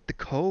like the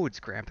codes,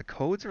 Graham, the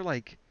codes are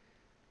like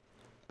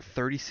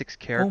 36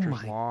 Oh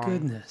characters my long,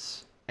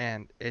 goodness.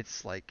 and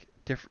it's like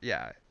different.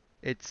 Yeah,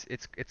 it's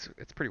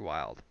pretty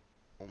wild.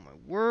 Oh my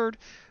word.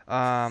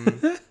 Um,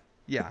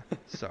 yeah.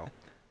 So,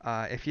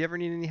 if you ever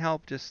need any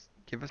help, just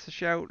give us a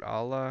shout.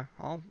 I'll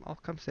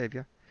come save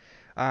you.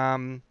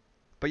 Um,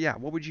 but yeah,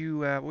 what would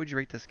you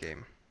rate this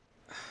game?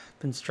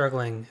 Been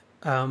struggling.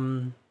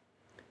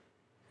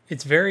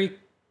 It's very.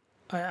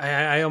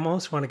 I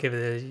almost want to give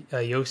it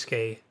a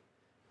Yosuke,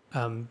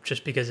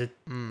 just because it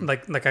Mm.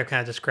 like I kind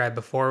of described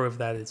before with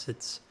that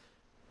it's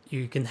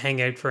you can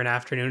hang out for an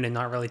afternoon and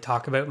not really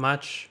talk about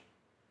much.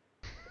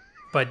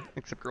 But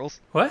Except girls.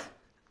 what?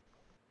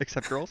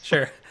 Except girls.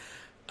 Sure.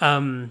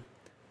 Um,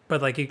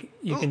 but like you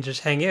Oh. can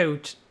just hang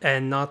out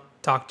and not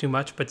talk too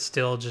much, but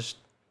still just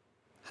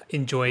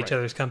enjoy each Right.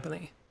 other's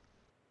company.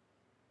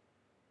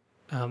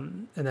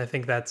 And I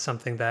think that's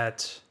something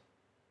that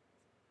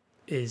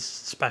is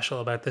special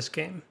about this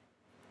game.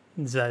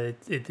 Is that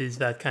it is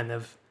that kind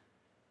of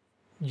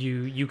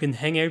you can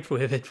hang out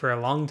with it for a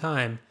long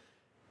time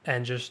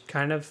and just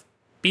kind of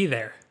be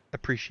there.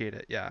 Appreciate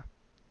it. Yeah.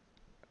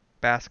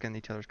 Bask in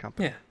each other's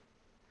company. Yeah.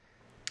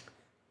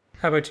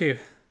 How about you?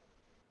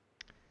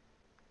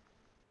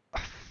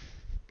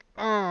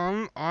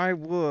 I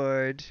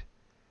would.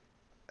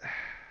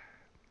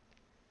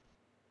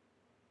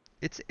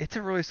 It's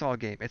a really solid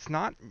game. It's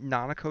not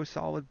Nanako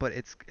solid, but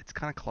it's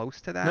kind of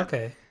close to that.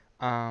 Okay.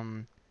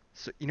 Um,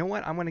 so you know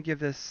what? I'm gonna give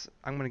this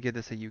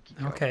a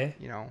Yukiko. Okay.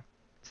 You know,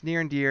 it's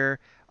near and dear.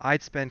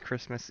 I'd spend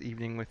Christmas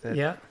evening with it.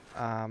 Yeah.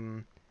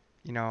 Um,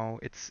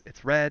 it's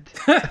red.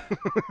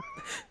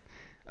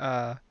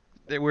 uh,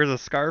 it wears a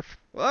scarf.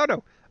 Oh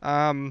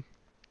no.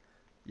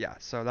 Yeah.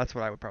 So that's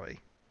what I would probably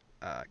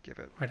give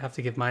it. I'd have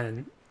to give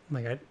mine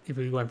if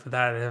we went for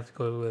that, I'd have to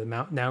go with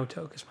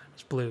Naoto because mine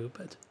was blue,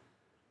 but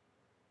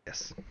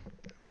Yes.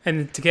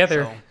 and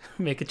together So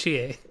make a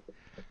Chie.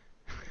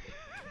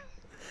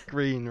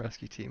 green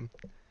rescue team.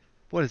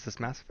 What is this,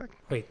 Mass Effect?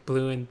 Wait,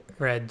 blue and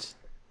red.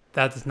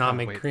 That does not Oh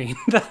make wait. green.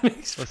 That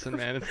makes Listen,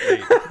 man, it's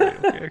late. It's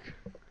late, okay?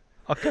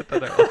 I'll cut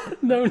that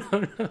out. No,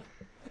 no, no.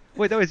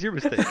 Wait, that was your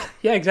mistake.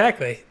 Yeah,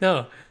 exactly.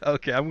 No,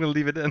 Okay, I'm gonna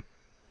leave it in.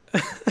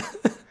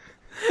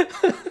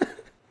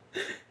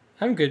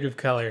 I'm good with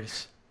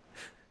colors.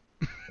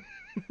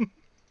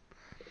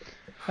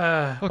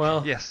 Okay,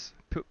 Well, yes.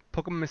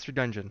 Pokemon Mystery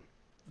Dungeon.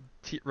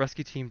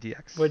 Rescue Team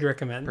would DX.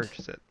 recommend.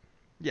 Purchase it.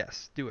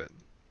 Yes, do it.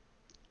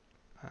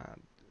 Uh,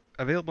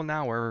 Available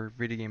now where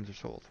video games are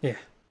sold. Yeah.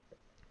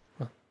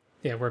 Well,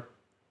 yeah, where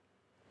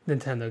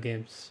Nintendo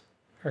games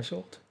are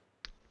sold.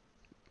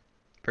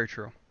 Very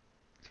true.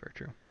 It's very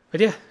true.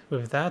 But yeah,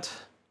 with that,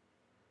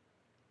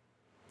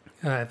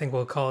 I think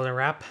we'll call it a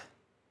wrap.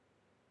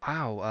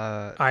 Wow.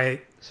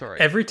 I Sorry.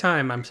 Every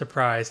time I'm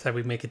surprised that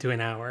we make it to an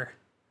hour.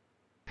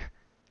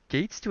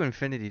 Gates to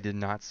Infinity did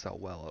not sell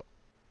well at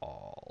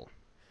all.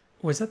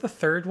 Was that the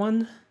third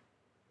one?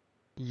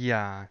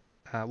 Yeah.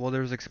 Well,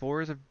 there's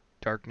Explorers of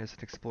Darkness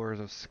and Explorers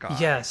of Sky.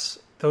 Yes,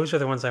 those are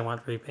the ones I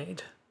want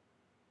remade.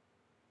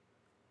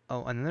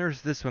 Oh, and then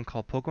there's this one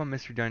called Pokemon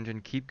Mystery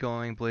Dungeon, Keep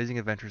Going, Blazing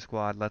Adventure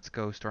Squad, Let's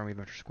Go, Stormy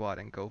Adventure Squad,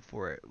 and Go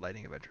For It,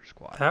 Lightning Adventure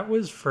Squad. That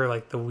was for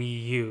like the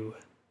Wii U.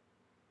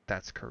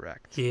 That's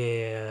correct.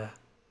 Yeah.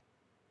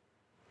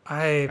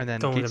 I And then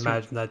don't Gates to...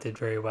 imagine that did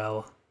very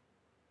well.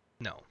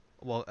 No.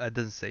 Well, it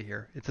doesn't say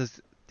here. It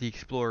says the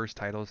Explorers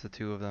titles, the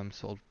two of them,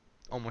 sold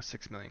almost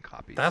 6 million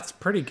copies. That's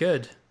pretty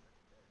good.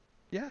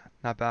 Yeah,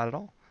 not bad at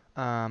all.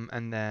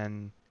 And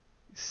then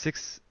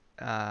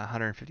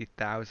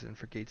 650,000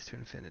 for Gates to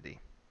Infinity.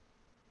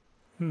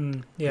 Yeah,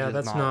 Which is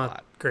that's not a not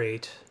lot.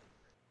 great.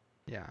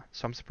 Yeah,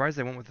 so I'm surprised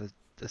they went with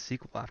a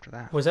sequel after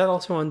that. Was that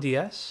also on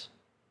DS?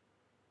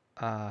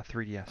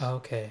 3DS.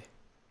 Okay.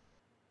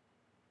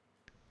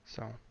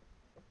 So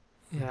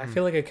Yeah, I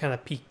feel like it kind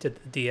of peaked at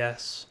the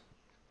DS.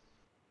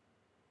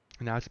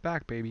 now it's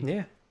back, baby.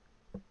 Yeah.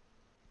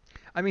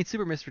 I mean,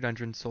 Super Mystery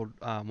Dungeon sold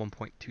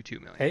 1.22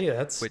 million. Hey,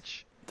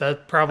 Which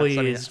that probably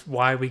I mean, is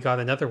why we got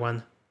another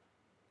one.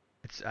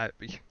 it's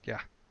yeah.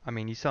 I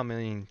mean, you sell a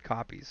million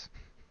copies.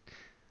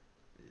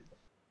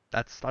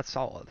 That's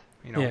solid,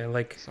 you know. Yeah,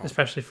 like So.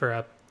 especially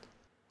for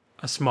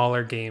a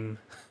smaller game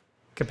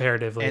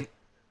comparatively. And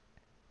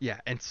yeah,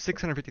 and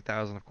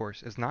 650,000, of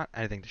course, is not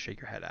anything to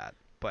shake your head at,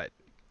 but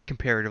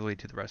comparatively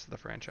to the rest of the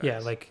franchise. Yeah,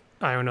 like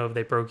I don't know if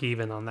they broke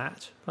even on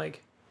that,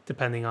 like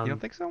depending You on don't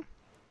think so?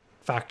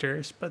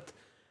 factors, but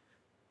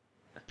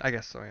I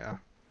guess so, yeah.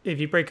 if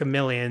you break $1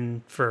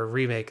 million for a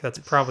remake, that's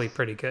probably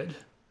pretty good.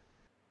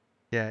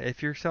 Yeah,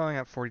 if you're selling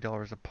at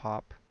 $40 a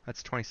pop,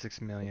 that's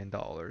 $26 million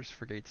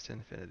for Gates to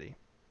Infinity.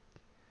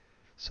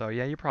 So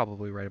yeah, you're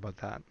probably right about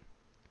that.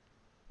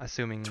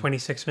 Assuming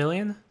 26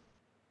 million?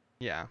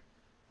 yeah.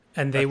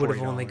 And they At would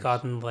have only $40.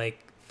 gotten like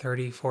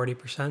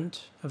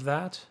 30-40% of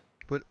that?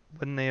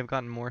 Wouldn't they have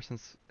gotten more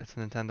since it's a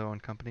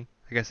Nintendo-owned company?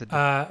 I guess it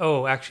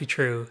Actually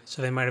true.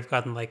 So they might have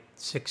gotten like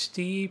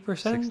 60%?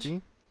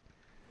 60?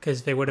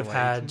 Because they would have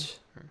had 18?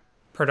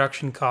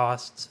 production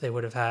costs, they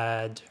would have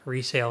had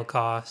resale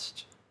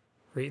cost,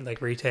 like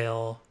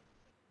retail.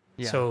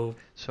 Yeah. So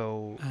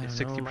So I if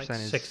don't know,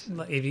 60%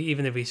 like is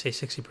even if we say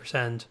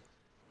 60%,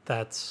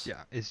 that's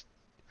is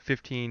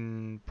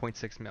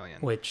 15.6 million.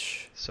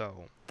 which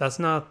So that's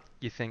not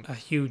you think a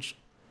huge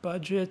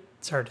budget.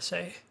 It's hard to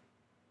say.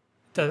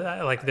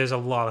 Like there's a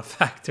lot of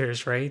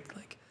factors, right?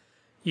 Like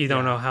you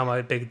don't know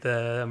how big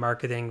the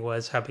marketing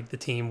was, how big the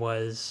team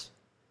was.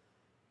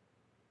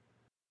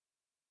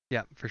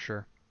 yeah, for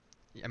sure.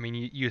 I mean,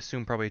 you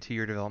assume probably a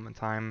 2-year development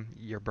time.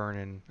 You're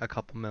burning a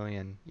couple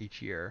million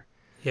each year.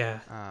 Yeah.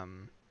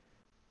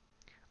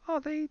 Oh,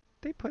 they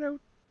put out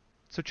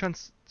so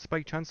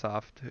Spike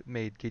Chunsoft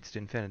made Gates to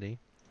Infinity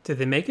Did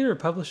they make it or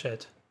publish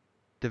it?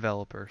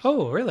 developers,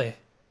 Oh, really?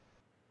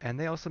 and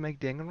they also make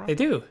Danganronpa. They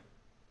do.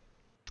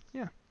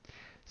 Yeah.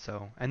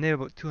 So, and they have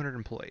about 200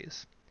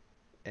 employees,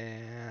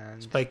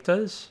 and Spike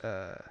does.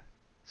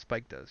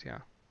 Spike does, yeah.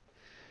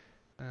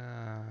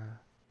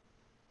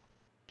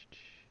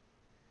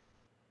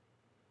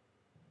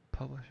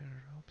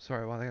 Publisher.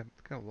 Sorry, wow, they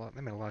got a lot.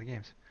 They made a lot of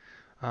games.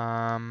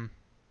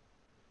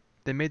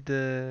 They made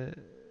the.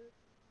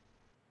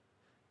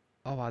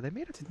 Oh wow, they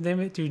made it. Did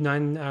they do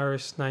 9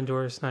 hours, 9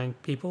 doors, 9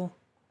 people?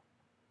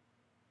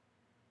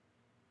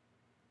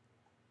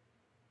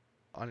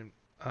 I don't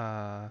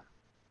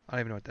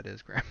even know what that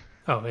is, Graham.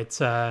 Oh, it's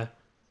a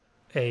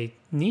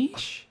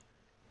niche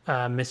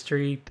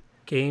mystery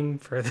game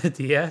for the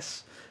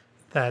DS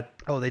that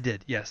Oh, they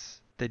did. Yes,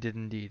 they did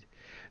indeed.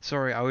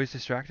 Sorry, I was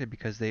distracted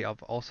because they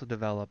have also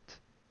developed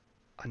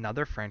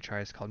another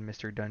franchise called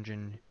Mystery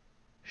Dungeon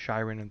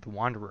Shiren of the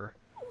Wanderer.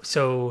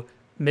 so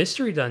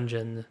Mystery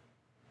Dungeon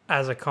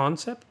as a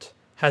concept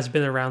has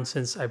been around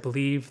since I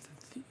believe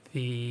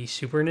the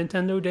Super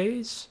Nintendo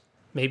days,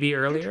 maybe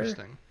earlier.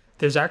 Interesting.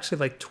 There's actually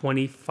like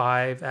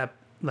 25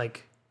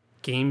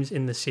 games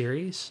in the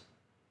series.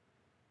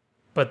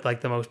 But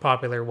like the most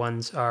popular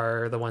ones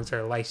are the ones that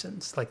are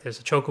licensed. Like there's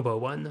a Chocobo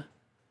one.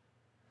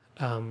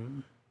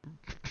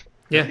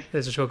 Yeah,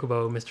 there's a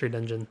Chocobo Mystery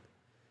Dungeon.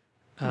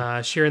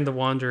 Shiren the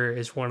Wanderer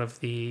is one of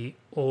the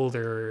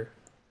older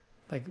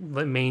like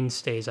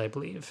mainstays, I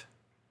believe.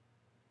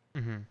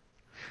 Mm-hmm.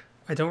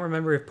 I don't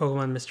remember if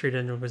Pokemon Mystery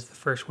Dungeon was the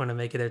first one to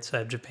make it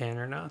outside of Japan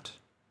or not.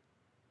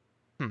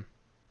 Hmm.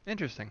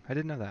 Interesting. I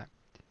didn't know that.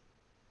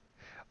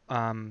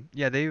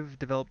 Yeah, they've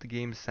developed the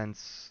game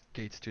since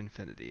Gates to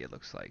Infinity. It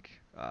looks like,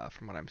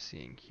 from what I'm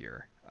seeing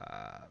here.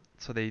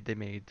 So they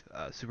made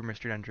Super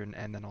Mystery Dungeon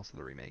and then also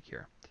the remake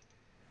here.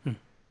 Hmm.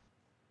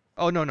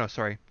 Oh no,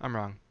 sorry, I'm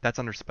wrong. That's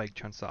under Spike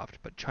Chunsoft,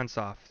 but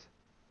Chunsoft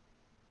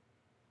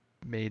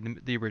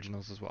made the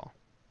originals as well.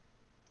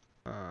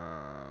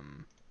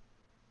 Um,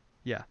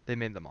 yeah, they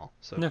made them all.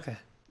 So Okay.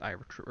 I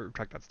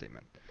retract that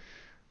statement.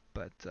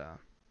 But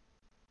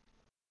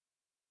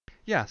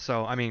yeah,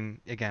 so I mean,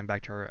 again,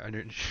 back to our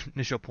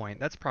initial point.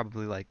 That's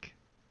probably like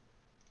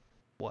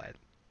what,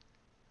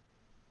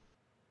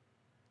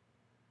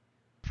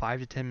 5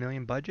 to 10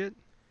 million budget.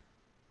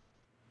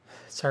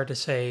 It's hard to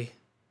say.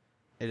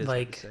 It is hard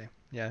to Like, say.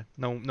 Yeah,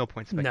 no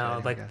point no, speculating, I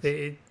like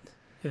guess.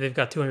 they've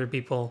got 200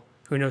 people.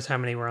 Who knows how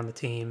many were on the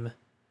team?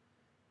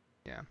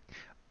 Yeah,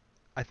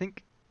 I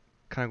think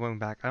kind of going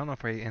back. I don't know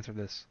if I answered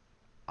this.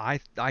 I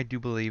do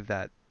believe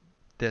that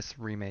this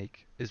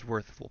remake is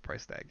worth full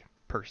price tag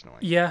personally.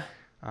 Yeah,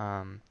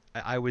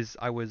 I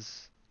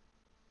was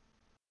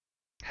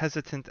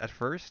hesitant at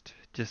first,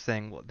 just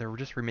saying, well, they were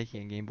just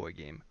remaking a Game Boy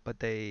game, but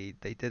they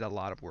did a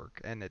lot of work,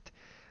 and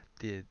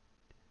the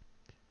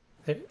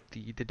they-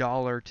 the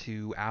dollar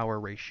to hour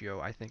ratio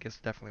I think is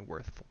definitely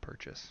worth full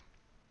purchase.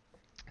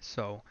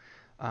 So,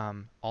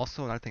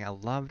 also another thing I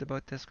loved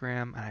about this,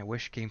 Graham, and I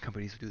wish game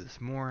companies would do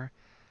this more.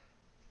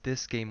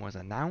 This game was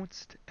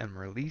announced and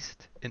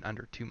released in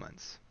under 2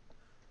 months.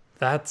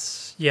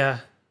 that's yeah.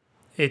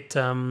 It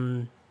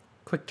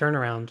quick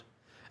turnaround,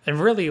 and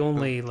really Boom.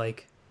 only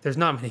like there's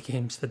not many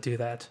games that do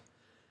that.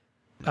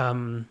 No.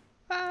 Um,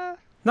 Uh,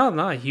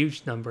 not a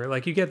huge number.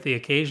 Like you get the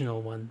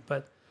occasional one,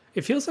 but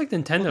it feels like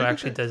well, Nintendo they did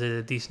actually that. does it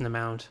a decent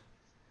amount.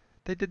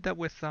 They did that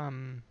with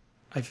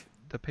I've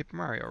the Paper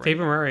Mario, right?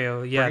 Paper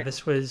Mario. Yeah, Bring it,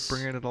 this was.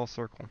 bring it all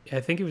circle. I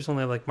think it was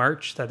only like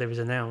March that it was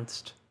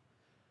announced.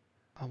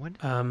 Oh, when?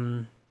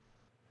 Um,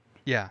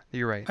 Yeah,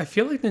 you're right. I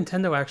feel like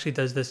Nintendo actually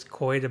does this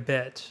quite a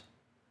bit.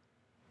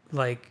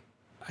 Like,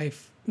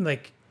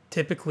 like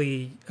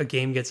typically a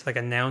game gets like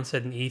announced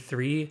at an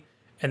E3,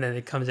 and then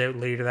it comes out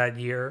later that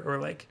year or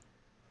like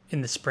in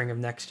the spring of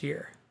next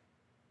year.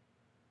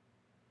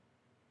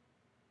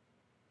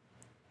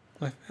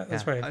 Like, Yeah.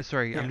 that's why.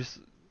 Sorry, Yeah,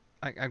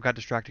 I got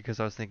distracted because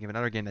I was thinking of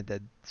another game that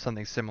did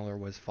something similar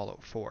was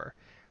Fallout 4.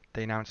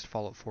 They announced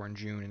Fallout 4 in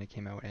June and it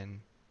came out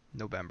in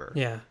November.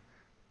 yeah,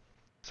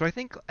 So I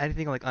think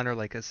anything like under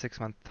like a 6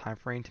 month time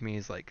frame to me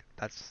is like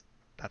that's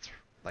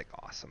like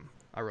awesome.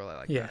 I really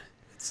like yeah. that.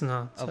 It's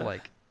not. Of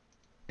like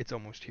it's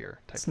almost here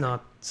type It's thing.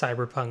 not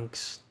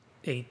Cyberpunk's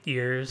 8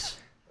 years.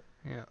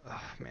 Yeah.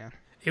 Oh man,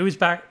 It was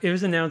back. It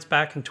was announced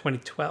back in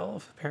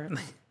 2012,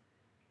 apparently.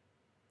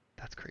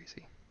 that's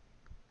crazy.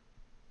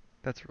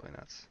 That's really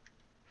nuts.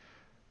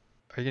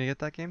 Are you gonna get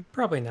that game?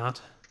 Probably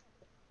not.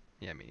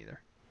 Yeah, me neither.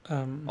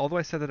 Um, Although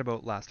I said that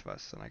about Last of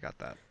Us and I got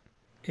that.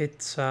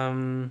 it's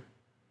um,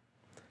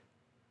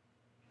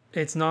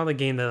 it's not a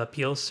game that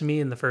appeals to me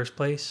in the first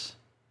place.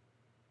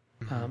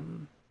 Hmm.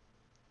 Um,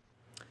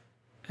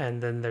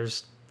 and then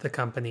there's the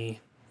company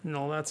and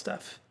all that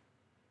stuff.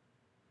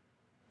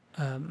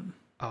 Um,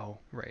 Oh,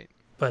 right.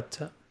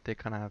 but They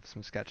kind of have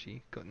some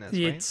sketchy goodness,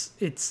 right?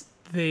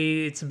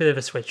 it's a bit of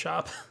a switch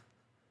shop.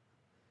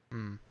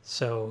 Mm.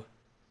 So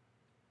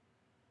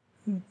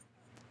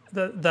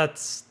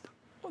that's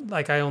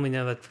like I only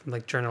know that from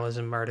like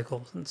journalism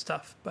articles and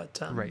stuff. But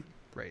Right,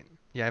 right.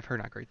 Yeah, I've heard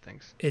not great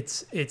things.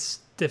 it's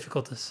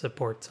difficult to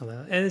support some of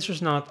that, and it's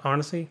just not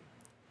honestly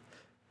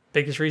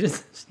biggest reason.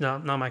 It's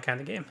not my kind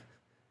of game.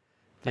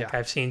 Like Yeah.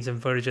 I've seen some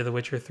footage of The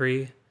Witcher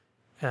 3,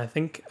 and I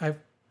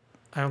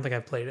don't think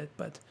I've played it,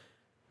 but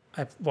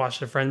I've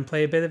watched a friend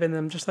play a bit of it, and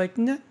I'm just like,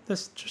 nah,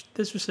 this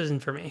just isn't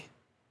for me.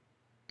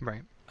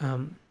 Right.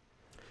 Um,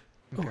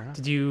 oh, Fair enough.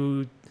 did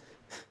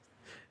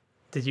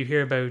you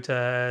hear about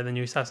the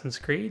new Assassin's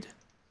Creed?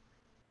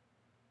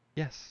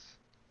 Yes.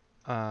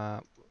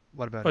 Uh,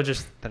 what about Well, it?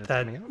 just That it's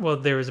that. coming out? Well,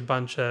 there was a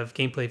bunch of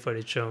gameplay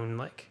footage shown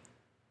like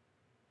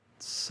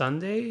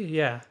Sunday,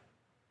 yeah,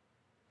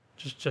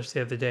 just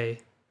the other day.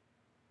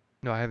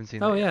 No, I haven't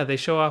seen Oh that yet. yeah, they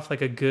show off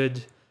like a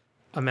good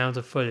amount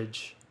of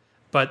footage,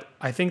 but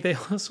I think they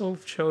also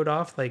showed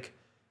off like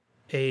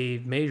a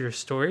major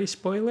story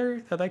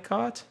spoiler that I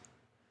caught.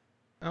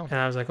 Oh, And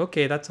I was like,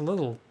 okay, that's a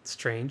little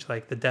strange,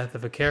 like the death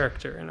of a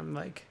character. And I'm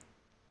like,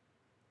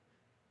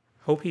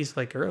 hope he's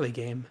like early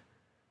game.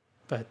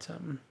 But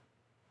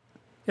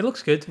it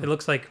looks good. It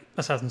looks like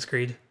Assassin's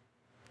Creed,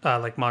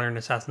 like modern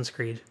Assassin's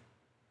Creed.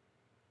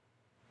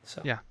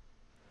 So yeah.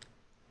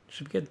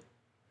 should be good.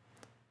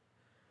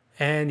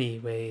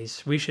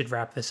 Anyways, we should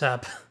wrap this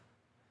up.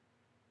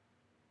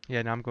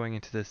 Yeah, now I'm going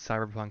into this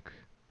Cyberpunk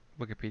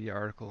Wikipedia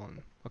article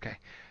and okay.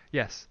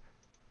 Yes.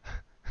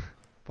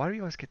 Why do we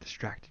always get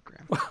distracted,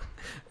 Graham?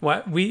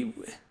 What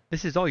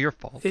This is all your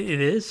fault. it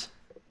is.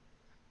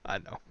 I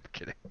know. I'm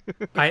kidding.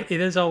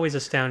 It is always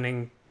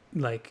astounding,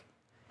 like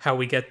how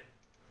we get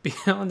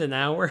beyond an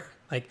hour,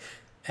 like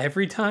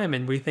every time,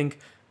 and we think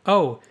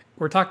Oh,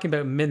 we're talking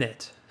about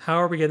Minute. How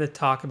are we going to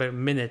talk about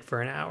Minute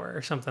for an hour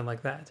or something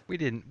like that? We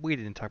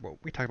didn't talk about.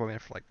 We talked about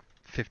Minute for like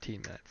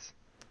 15 minutes.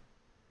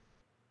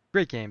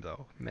 Great game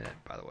though, Minute.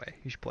 By the way,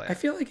 you should play I it.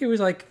 feel like it was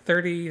like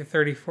 30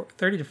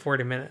 to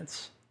 40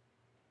 minutes.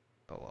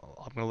 Oh,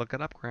 well, I'm gonna look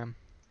it up, Graham.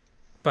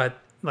 But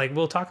like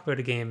we'll talk about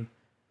a game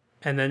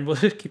and then we'll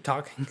just keep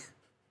talking.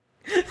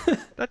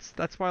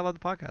 That's why I love the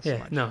podcast so Yeah,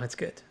 much. no, it's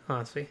good,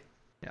 honestly.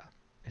 Yeah,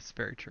 it's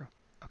very true.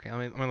 Okay,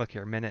 let me look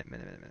here. Minute.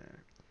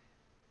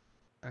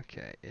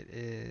 Okay, it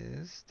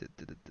is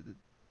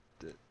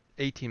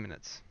 18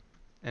 minutes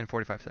and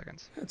 45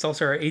 seconds. It's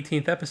also our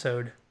 18th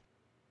episode.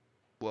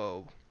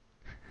 Whoa.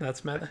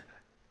 That's meta.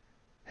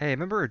 Hey,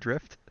 remember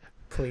Adrift?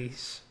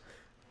 Please.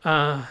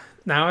 Now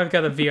I've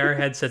got a VR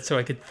headset so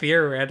I could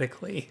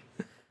theoretically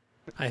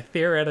I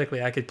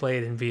could play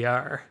it in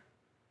VR.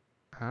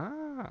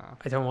 Ah.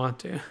 I don't want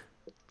to.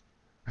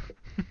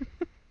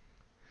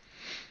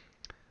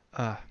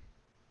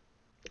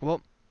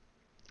 Well,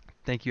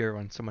 thank you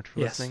everyone so much for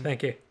Yes, listening.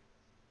 thank you.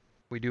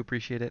 We do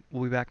appreciate it.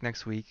 We'll be back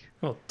next week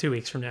Well, 2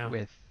 weeks from now.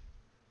 with.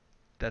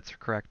 That's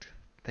correct.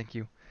 Thank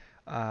you.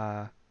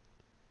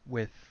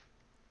 With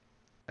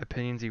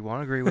opinions you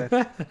won't agree with,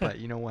 but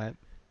you know what?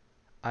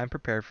 I'm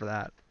prepared for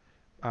that.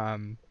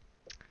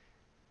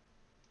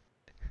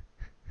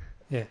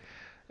 Yeah.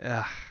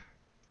 Uh,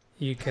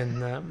 You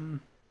can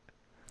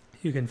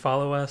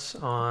follow us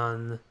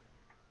on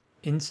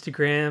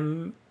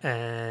Instagram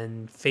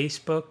and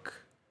Facebook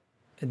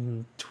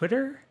and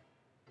Twitter.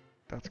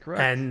 that's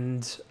correct.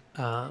 And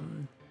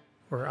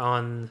we're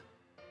on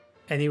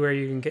anywhere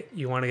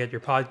you want to get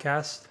your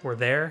podcast. We're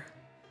there,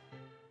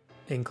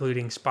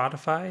 including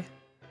Spotify.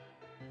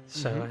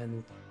 So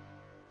and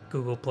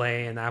Google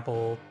Play and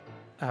Apple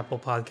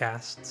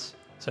Podcasts.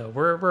 So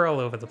we're all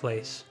over the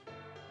place.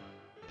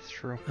 It's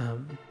true.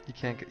 You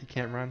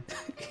can't run.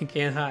 You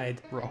can't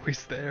hide. We're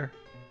always there.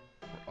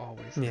 We're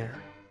always Yeah. there.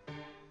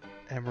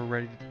 And we're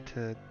ready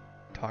to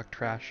talk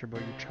trash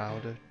about your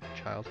childhood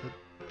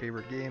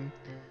favorite game.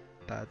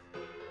 That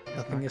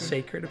Nothing is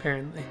sacred,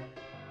 apparently.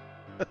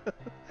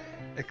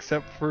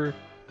 except for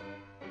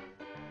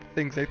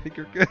things I think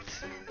are good.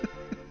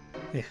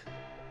 Yeah.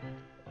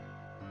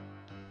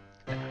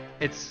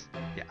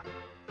 Yeah.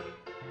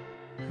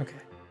 Okay.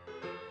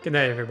 Good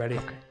night, everybody.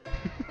 Okay.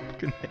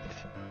 Good night.